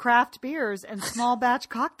promising those craft beers and small batch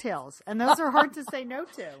cocktails. And those are hard to say no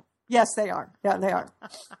to. Yes, they are. Yeah, they are.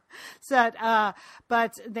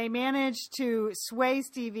 But they managed to sway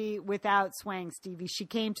Stevie without swaying Stevie. She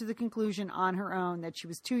came to the conclusion on her own that she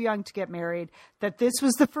was too young to get married, that this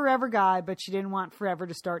was the forever guy, but she didn't want forever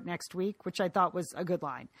to start next week, which I thought was a good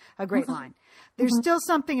line, a great line. There's still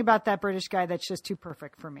something about that British guy that's just too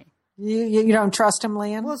perfect for me. You don't trust him,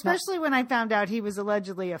 Liam? Well, especially when I found out he was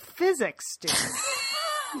allegedly a physics student.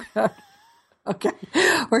 Okay.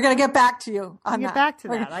 We're going to get back to you on that. Get back to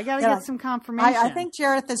that. I got to get some confirmation. I think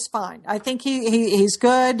Jareth is fine. I think he's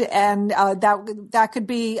good. And that could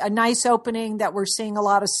be a nice opening that we're seeing a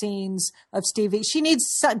lot of scenes of Stevie. She needs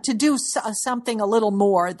to do something a little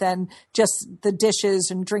more than just the dishes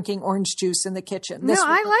and drinking orange juice in the kitchen.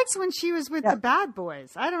 I liked when she was with the bad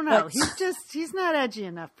boys. I don't know. He's not edgy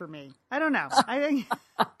enough for me. I don't know. I think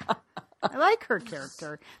I like her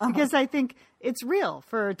character because I think it's real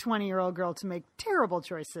for a 20-year-old girl to make terrible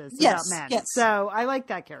choices about men. Yes. So I like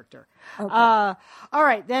that character. Okay. All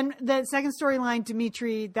right. Then the second storyline,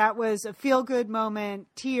 Dmitry, that was a feel-good moment,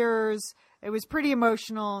 tears. It was pretty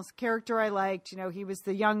emotional. It's a character I liked. He was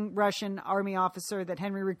the young Russian army officer that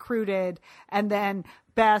Henry recruited. And then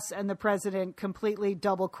Bess and the president completely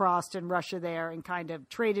double-crossed in Russia there and kind of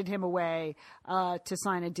traded him away to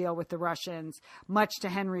sign a deal with the Russians, much to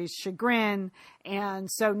Henry's chagrin. And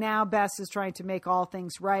so now Bess is trying to make all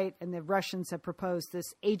things right. And the Russians have proposed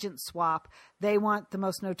this agent swap. They want the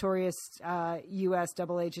most notorious U.S.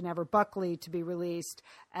 double agent ever, Buckley, to be released.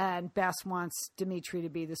 And Bess wants Dmitry to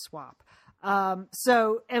be the swap. The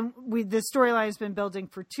storyline has been building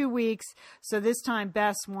for 2 weeks. So this time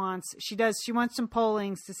Bess wants some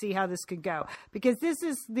pollings to see how this could go, because this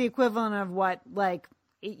is the equivalent of what,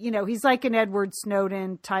 he's like an Edward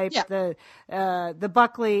Snowden type. Yeah. The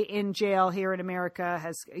Buckley in jail here in America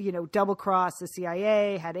has, double crossed the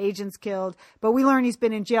CIA, had agents killed, but we learn he's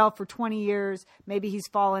been in jail for 20 years. Maybe he's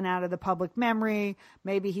fallen out of the public memory.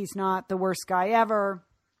 Maybe he's not the worst guy ever.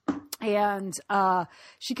 And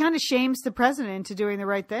she kind of shames the president into doing the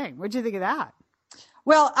right thing. What'd you think of that?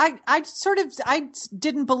 Well, I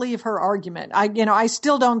didn't believe her argument. I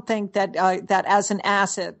still don't think that that as an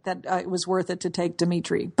asset that it was worth it to take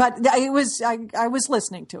Dmitry. But I was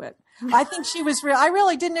listening to it. I think she was I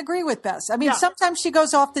really didn't agree with Bess. I mean, sometimes she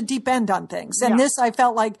goes off the deep end on things. And this, I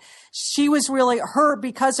felt like she was really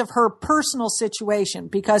because of her personal situation,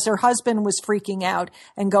 because her husband was freaking out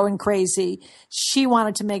and going crazy. She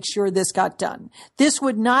wanted to make sure this got done. This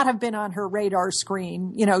would not have been on her radar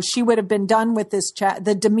screen. She would have been done with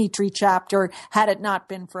the Dmitry chapter had it not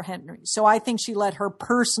been for Henry. So I think she let her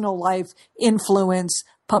personal life influence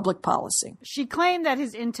public policy. She claimed that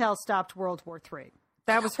his intel stopped World War III.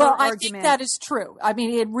 That was her argument. I think that is true. I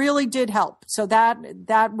mean, it really did help. So that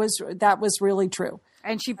was really true.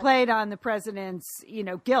 And she played on the president's,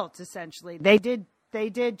 guilt, essentially. They did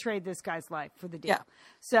trade this guy's life for the deal.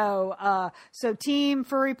 Yeah. So team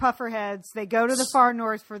furry pufferheads, they go to the far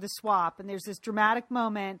north for the swap, and there's this dramatic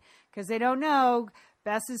moment because they don't know.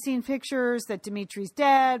 Bess has seen pictures that Dmitry's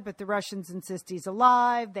dead, but the Russians insist he's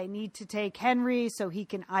alive. They need to take Henry so he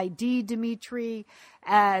can ID Dmitry,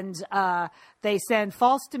 and they send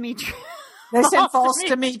false Dmitry. They send false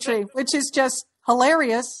Dmitry, which is just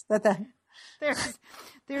hilarious.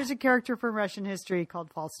 There's a character from Russian history called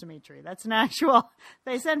False Dmitry. That's an actual.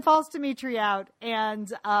 They send False Dmitry out,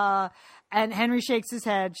 and Henry shakes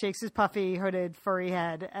his puffy, hooded, furry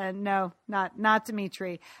head, and no, not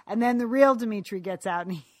Dmitry. And then the real Dmitry gets out,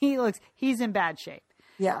 and he's in bad shape.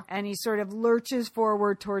 Yeah, and he sort of lurches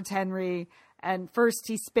forward towards Henry, and first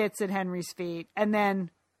he spits at Henry's feet, and then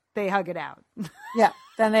they hug it out. Yeah.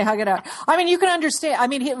 Then they hug it out. I mean, you can understand. I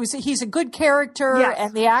mean, he's a good character, yes.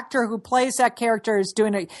 And the actor who plays that character is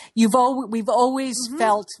doing it. We've always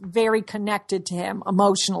felt very connected to him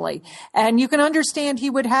emotionally, and you can understand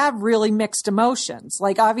he would have really mixed emotions.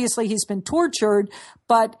 Like, obviously, he's been tortured,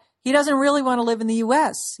 but he doesn't really want to live in the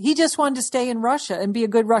U.S. He just wanted to stay in Russia and be a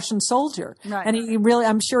good Russian soldier. Right. And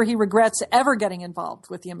I'm sure he regrets ever getting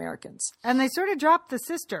involved with the Americans. And they sort of dropped the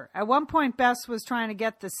sister. At one point, Bess was trying to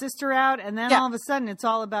get the sister out, and then all of a sudden it's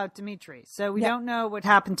all about Dmitry. So we don't know what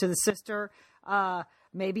happened to the sister.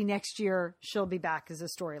 Maybe next year she'll be back as a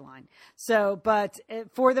storyline. But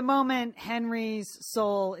for the moment, Henry's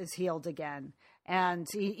soul is healed again. And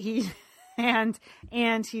he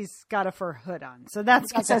and he's got a fur hood on. So that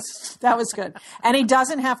was good. And he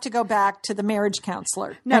doesn't have to go back to the marriage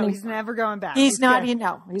counselor. No, he's never going back. He's not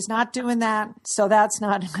doing that. So that's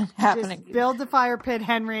not happening. Just build the fire pit,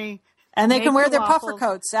 Henry. And they can wear their puffer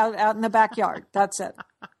coats out in the backyard. That's it.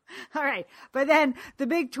 All right. But then the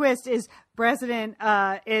big twist is Vice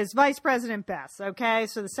President Bess. Okay.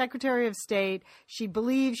 So the Secretary of State, she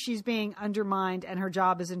believes she's being undermined and her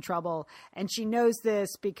job is in trouble. And she knows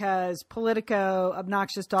this because Politico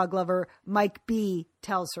obnoxious dog lover Mike B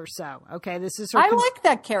tells her so. Okay. This is I like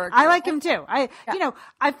that character. I like him too. I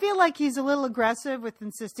feel like he's a little aggressive with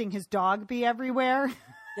insisting his dog be everywhere.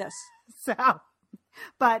 Yes.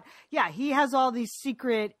 But yeah, he has all this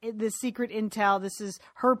secret intel. This is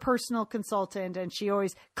her personal consultant, and she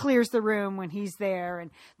always clears the room when he's there. And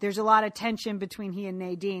there's a lot of tension between he and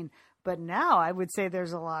Nadine. But now I would say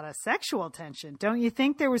there's a lot of sexual tension. Don't you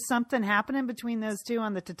think there was something happening between those two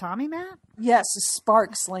on the tatami mat? Yes,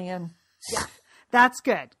 sparks, Lian. Yeah. That's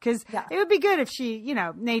good, because it would be good if she,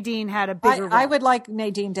 Nadine had a bigger role. I would like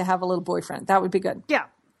Nadine to have a little boyfriend. That would be good. Yeah.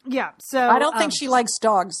 Yeah. So I don't think she likes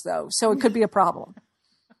dogs, though, so it could be a problem.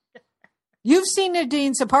 You've seen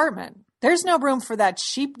Nadine's apartment. There's no room for that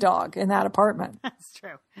sheepdog in that apartment. That's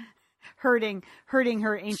true. Hurting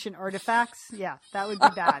her ancient artifacts. Yeah, that would be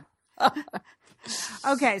bad.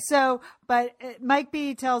 Okay, but Mike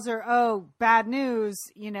B tells her, oh, bad news,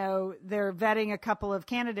 they're vetting a couple of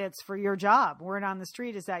candidates for your job. Word on the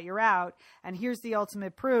street is that you're out. And here's the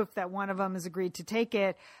ultimate proof that one of them has agreed to take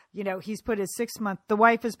it. He's put the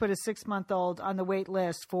wife has put a 6-month-old on the wait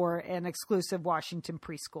list for an exclusive Washington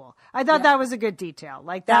preschool. I thought that was a good detail.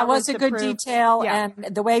 Like that was a good proof. detail. Yeah.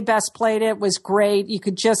 And the way Bess played it was great. You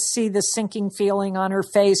could just see the sinking feeling on her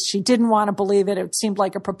face. She didn't want to believe it. It seemed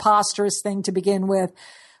like a preposterous thing to begin with.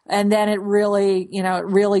 And then it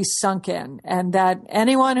really sunk in. And that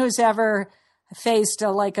anyone who's ever faced a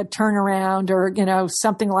turnaround or,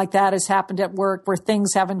 something like that has happened at work where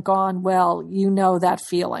things haven't gone well, that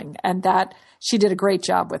feeling. And that she did a great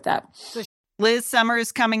job with that. Liz, summer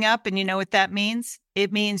is coming up, and you know what that means?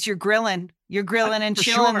 It means you're grilling. You're grilling and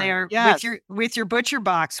chilling there with your butcher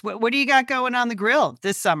box. What do you got going on the grill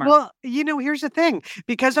this summer? Well, here's the thing.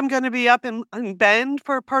 Because I'm going to be up in Bend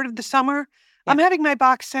for part of the summer, I'm having my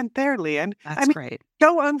box sent there, Lian. That's great.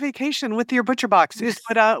 Go on vacation with your butcher box is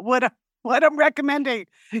what I'm recommending.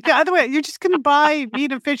 Yeah, other way, you're just going to buy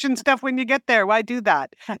meat and fish and stuff when you get there. Why do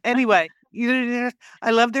that? Anyway,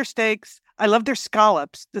 I love their steaks. I love their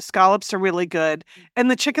scallops. The scallops are really good.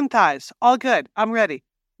 And the chicken thighs, all good. I'm ready.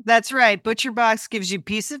 That's right. Butcher Box gives you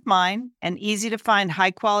peace of mind and easy to find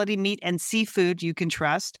high quality meat and seafood you can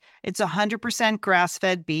trust. It's 100%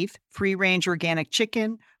 grass-fed beef, free-range organic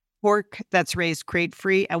chicken, pork that's raised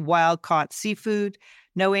crate-free, and wild-caught seafood.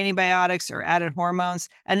 No antibiotics or added hormones.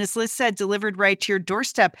 And as Liz said, delivered right to your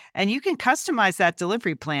doorstep. And you can customize that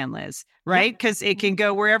delivery plan, Liz, right? Because it can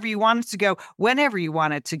go wherever you want it to go, whenever you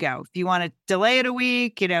want it to go. If you want to delay it a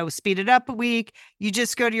week, speed it up a week, you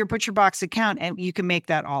just go to your ButcherBox account and you can make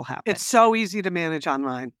that all happen. It's so easy to manage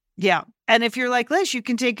online. Yeah. And if you're like Liz, you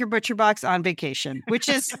can take your ButcherBox on vacation, which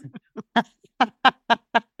is...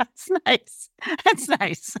 That's nice. That's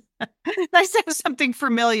nice. Nice to have something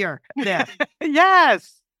familiar there.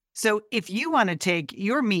 Yes. So if you want to take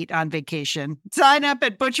your meat on vacation, sign up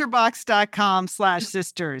at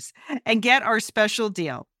butcherbox.com/sisters and get our special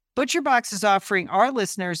deal. ButcherBox is offering our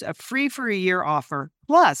listeners a free for a year offer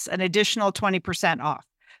plus an additional 20% off.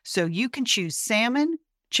 So you can choose salmon,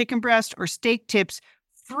 chicken breast, or steak tips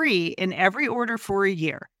free in every order for a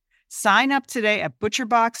year. Sign up today at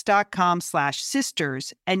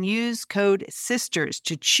butcherbox.com/sisters and use code SISTERS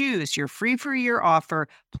to choose your free for a year offer,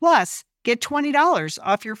 plus get $20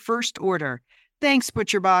 off your first order. Thanks,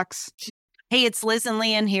 ButcherBox. Hey, it's Liz and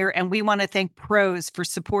Lian here, and we want to thank Pros for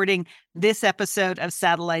supporting this episode of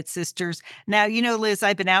Satellite Sisters. Now, Liz,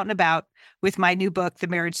 I've been out and about with my new book, The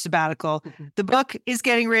Marriage Sabbatical. Mm-hmm. The book is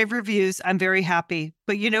getting rave reviews. I'm very happy.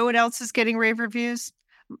 But you know what else is getting rave reviews?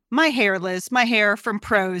 My hair, Liz, my hair from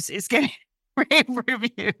Pros is getting rave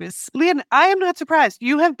reviews. Lian, I am not surprised.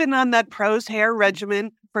 You have been on that Pros hair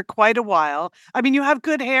regimen for quite a while. I mean, you have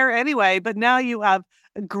good hair anyway, but now you have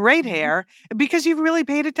great hair because you've really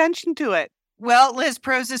paid attention to it. Well, Liz,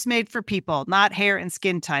 Pros is made for people, not hair and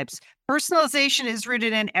skin types. Personalization is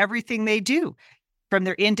rooted in everything they do, from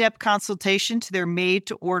their in-depth consultation to their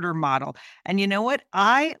made-to-order model. And you know what?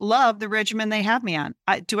 I love the regimen they have me on.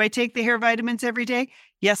 Do I take the hair vitamins every day?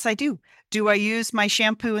 Yes, I do. Do I use my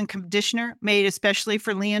shampoo and conditioner made especially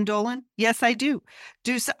for Lian Dolan? Yes, I do.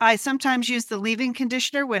 Do I sometimes use the leave-in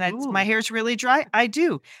conditioner when my hair's really dry? I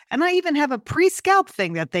do. And I even have a pre-scalp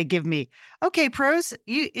thing that they give me. Okay, Pros,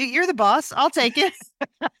 you're the boss. I'll take it.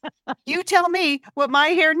 You tell me what my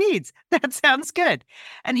hair needs. That sounds good.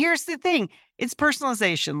 And here's the thing. It's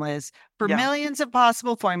personalization, Liz. For millions of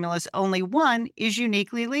possible formulas, only one is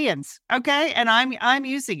uniquely Lian's. Okay? And I'm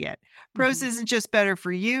using it. Pros isn't just better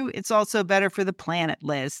for you, it's also better for the planet,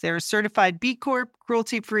 Liz. They're a certified B Corp,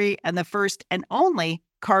 cruelty-free, and the first and only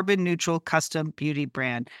carbon neutral custom beauty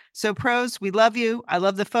brand. So Pros, we love you. I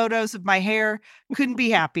love the photos of my hair. Couldn't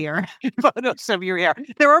be happier. Photos of your hair.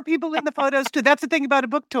 There are people in the photos too. That's the thing about a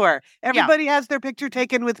book tour. Everybody has their picture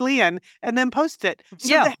taken with Lian and then post it. So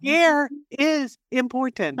the hair is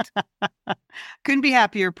important. Couldn't be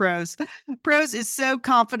happier, Pros. Pros is so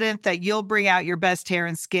confident that you'll bring out your best hair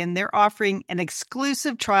and skin. They're offering an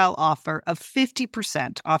exclusive trial offer of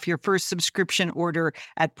 50% off your first subscription order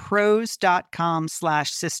at pros.com/sisters.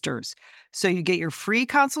 pros.com/sisters. So you get your free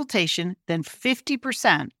consultation, then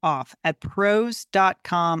 50% off at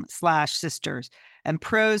pros.com/sisters. And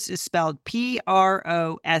pros is spelled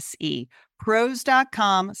PROSE.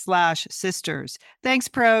 Pros.com/sisters. Thanks,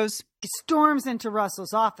 pros. Storms into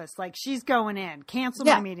Russell's office. Like, she's going in, cancel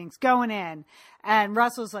my meetings, going in. And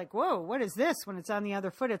Russell's like, whoa, what is this? When it's on the other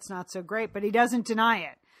foot, it's not so great. But he doesn't deny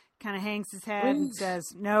it. Kind of hangs his head and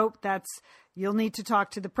says, nope, you'll need to talk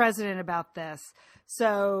to the president about this.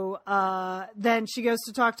 So then she goes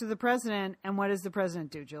to talk to the president. And what does the president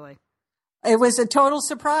do, Julie? It was a total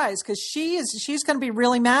surprise because she's going to be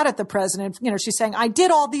really mad at the president. You know, she's saying, I did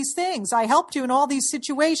all these things. I helped you in all these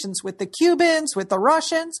situations with the Cubans, with the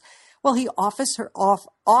Russians. Well, he offers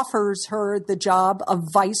her the job of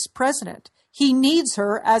vice president. He needs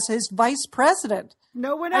her as his vice president.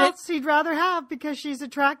 No one else he'd rather have because she's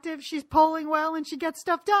attractive, she's polling well, and she gets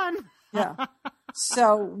stuff done. Yeah.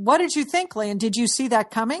 So what did you think, Lynn? Did you see that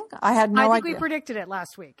coming? I had no idea. I think we predicted it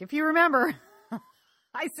last week. If you remember,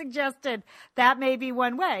 I suggested that may be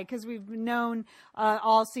one way because we've known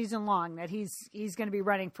all season long that he's going to be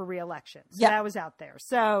running for re-election. So that was out there.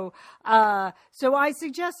 So I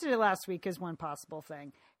suggested it last week as one possible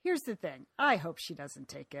thing. Here's the thing. I hope she doesn't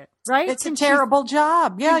take it. Right? It's a terrible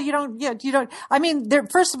job. Yeah, you don't. I mean,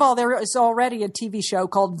 first of all, there is already a TV show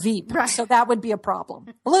called Veep, right. So that would be a problem,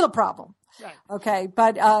 a little problem. Right. Okay,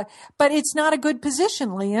 but it's not a good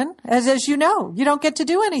position, Leon. As you know, you don't get to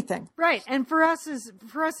do anything. Right, and for us as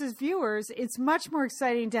viewers, it's much more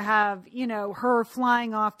exciting to have her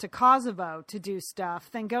flying off to Kosovo to do stuff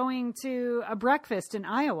than going to a breakfast in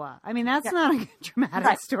Iowa. I mean, that's not a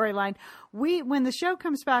dramatic storyline. When the show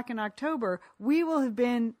comes back in October, we will have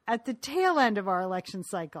been at the tail end of our election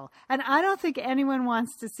cycle, and I don't think anyone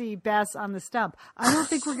wants to see Bess on the stump. I don't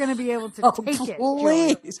think we're going to be able to take it.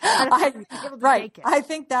 Please. I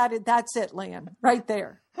think that's it, Leon, right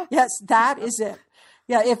there. Yes, that is it.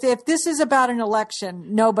 Yeah, if this is about an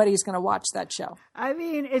election, nobody's going to watch that show. I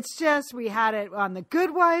mean, it's just, we had it on The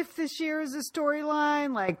Good Wife this year as a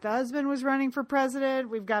storyline, like the husband was running for president.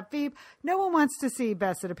 We've got Veep. No one wants to see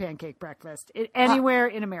Bess at a pancake breakfast anywhere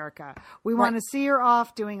in America. We want to see her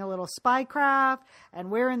off doing a little spycraft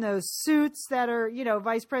and wearing those suits that are,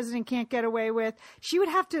 vice president can't get away with. She would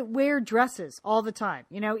have to wear dresses all the time.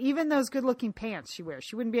 Even those good looking pants she wears.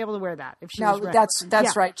 She wouldn't be able to wear that if she was ready.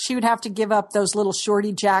 That's right. She would have to give up those little shorty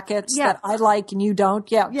jackets that I like and you don't.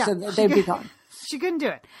 So they'd be gone. She couldn't do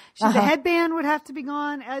it. The headband would have to be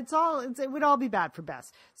gone. It would all be bad for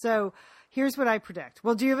Bess. So here's what I predict.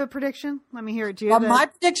 Well, do you have a prediction? Let me hear it. My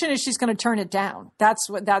prediction is she's going to turn it down. That's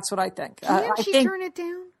what I think. Can she turn it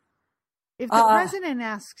down? If the president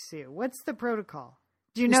asks you, what's the protocol?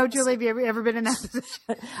 Do you know, Julie, have you ever been in that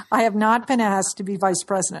position? I have not been asked to be vice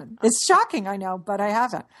president. It's shocking, I know, but I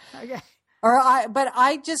haven't. Okay.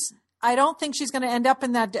 I don't think she's going to end up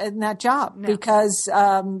in that job because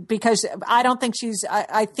I don't think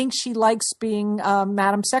I think she likes being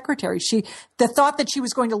Madam Secretary. The thought that she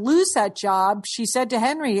was going to lose that job, she said to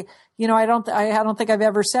Henry, I don't think I've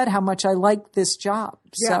ever said how much I like this job.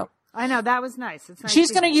 Yeah. So I know that was nice. It's nice. She's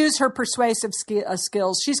going to use her persuasive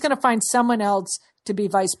skills. She's going to find someone else to be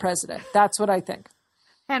vice president. That's what I think.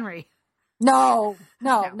 Henry. No,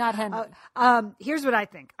 not Henry. Here's what I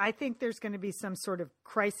think. I think there's going to be some sort of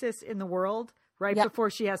crisis in the world before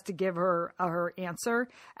she has to give her answer,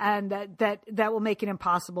 and that will make it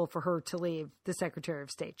impossible for her to leave the Secretary of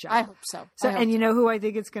State job. I hope so. You know who I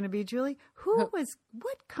think it's going to be, Julie?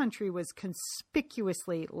 What country was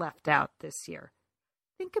conspicuously left out this year?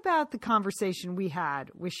 Think about the conversation we had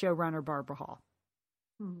with showrunner Barbara Hall.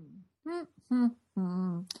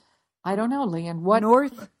 I don't know, Leon. What?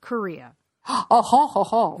 North Korea.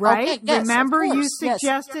 Right? Okay, yes, remember you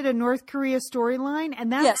suggested a North Korea storyline,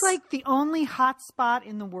 and that's like the only hot spot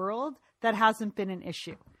in the world that hasn't been an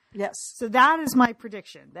issue. Yes. So that is my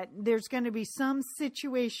prediction, that there's going to be some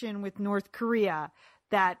situation with North Korea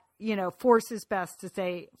that, forces Bess to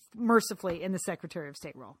stay mercifully in the Secretary of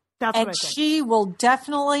State role. That's what I think. She will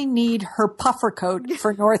definitely need her puffer coat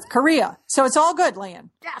for North Korea. So it's all good,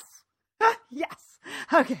 Leon. Yes. Yes.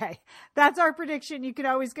 Okay. That's our prediction. You can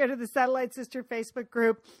always go to the Satellite Sister Facebook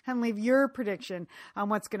group and leave your prediction on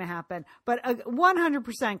what's going to happen. But a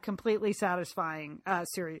 100% completely satisfying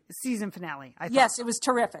season finale, I thought. Yes, it was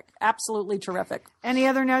terrific. Absolutely terrific. Any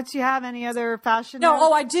other notes you have? Any other fashion notes?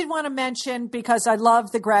 No, I did want to mention, because I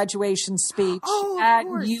love the graduation speech at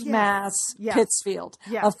UMass Pittsfield.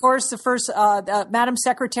 Yes. Of course, the first Madam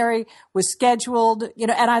Secretary was scheduled,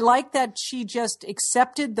 and I like that she just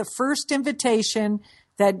accepted the first invitation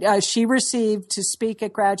that she received to speak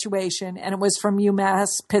at graduation, and it was from UMass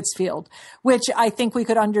Pittsfield, which I think we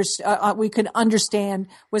could understand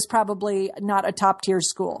was probably not a top tier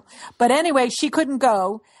school. But anyway, she couldn't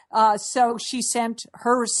go, so she sent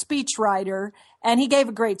her speechwriter. And he gave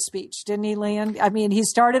a great speech, didn't he, Leon? I mean, he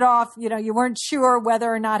started off, you weren't sure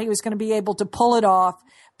whether or not he was going to be able to pull it off,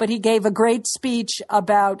 but he gave a great speech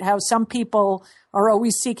about how some people are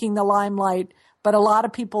always seeking the limelight, but a lot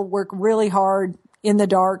of people work really hard in the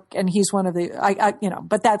dark, and he's one of the,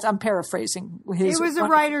 but I'm paraphrasing. It was a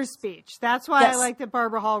writer's speech. That's why I like that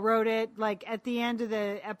Barbara Hall wrote it. Like at the end of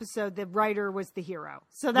the episode, the writer was the hero.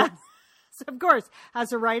 So that's, so of course,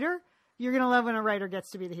 as a writer, you're going to love when a writer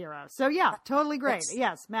gets to be the hero. So yeah, totally great.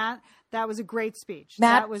 Yes, Matt, that was a great speech.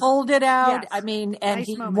 Matt pulled it out. Yes, I mean, and nice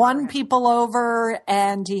he won people over,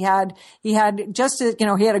 and he had just he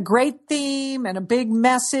had a great theme and a big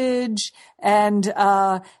message, and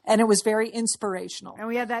it was very inspirational. And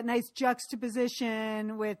we had that nice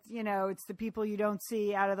juxtaposition with, it's the people you don't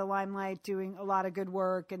see out of the limelight doing a lot of good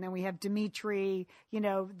work. And then we have Dimitri,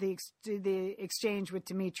 the exchange with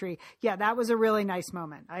Dimitri. Yeah, that was a really nice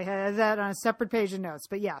moment. I had that on a separate page of notes,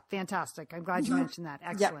 but yeah, fantastic. I'm glad you mentioned that.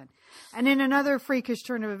 Excellent. Yep. And in another freakish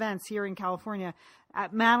turn of events here in California,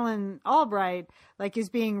 Madeleine Albright, is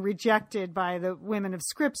being rejected by the women of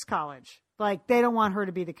Scripps College. They don't want her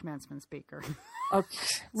to be the commencement speaker. Okay.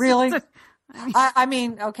 Really?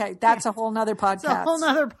 Okay, that's a whole nother podcast. It's a whole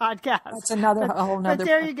nother podcast. That's a whole nother. But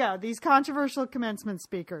there you go. These controversial commencement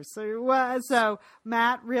speakers. So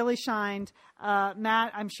Matt really shined.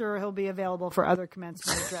 Matt, I'm sure he'll be available for other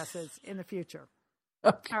commencement addresses in the future.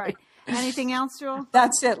 Okay. All right. Anything else, Joel?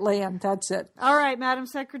 That's it, Liam. That's it. All right, Madam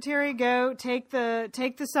Secretary, go take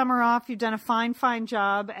the summer off. You've done a fine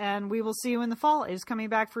job, and we will see you in the fall. It is coming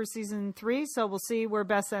back for season 3, so we'll see where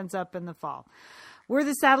Bess ends up in the fall. We're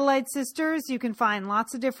the Satellite Sisters. You can find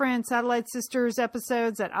lots of different Satellite Sisters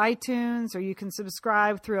episodes at iTunes, or you can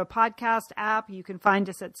subscribe through a podcast app. You can find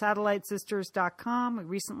us at satellitesisters.com. We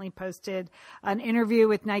recently posted an interview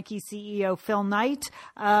with Nike CEO Phil Knight,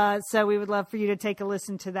 so we would love for you to take a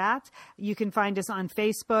listen to that. You can find us on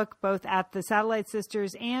Facebook, both at the Satellite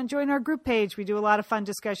Sisters, and join our group page. We do a lot of fun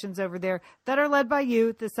discussions over there that are led by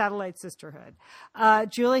you, the Satellite Sisterhood.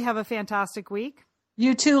 Julie, have a fantastic week.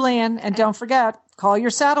 You too, Lan. And don't forget, call your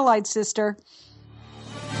satellite sister.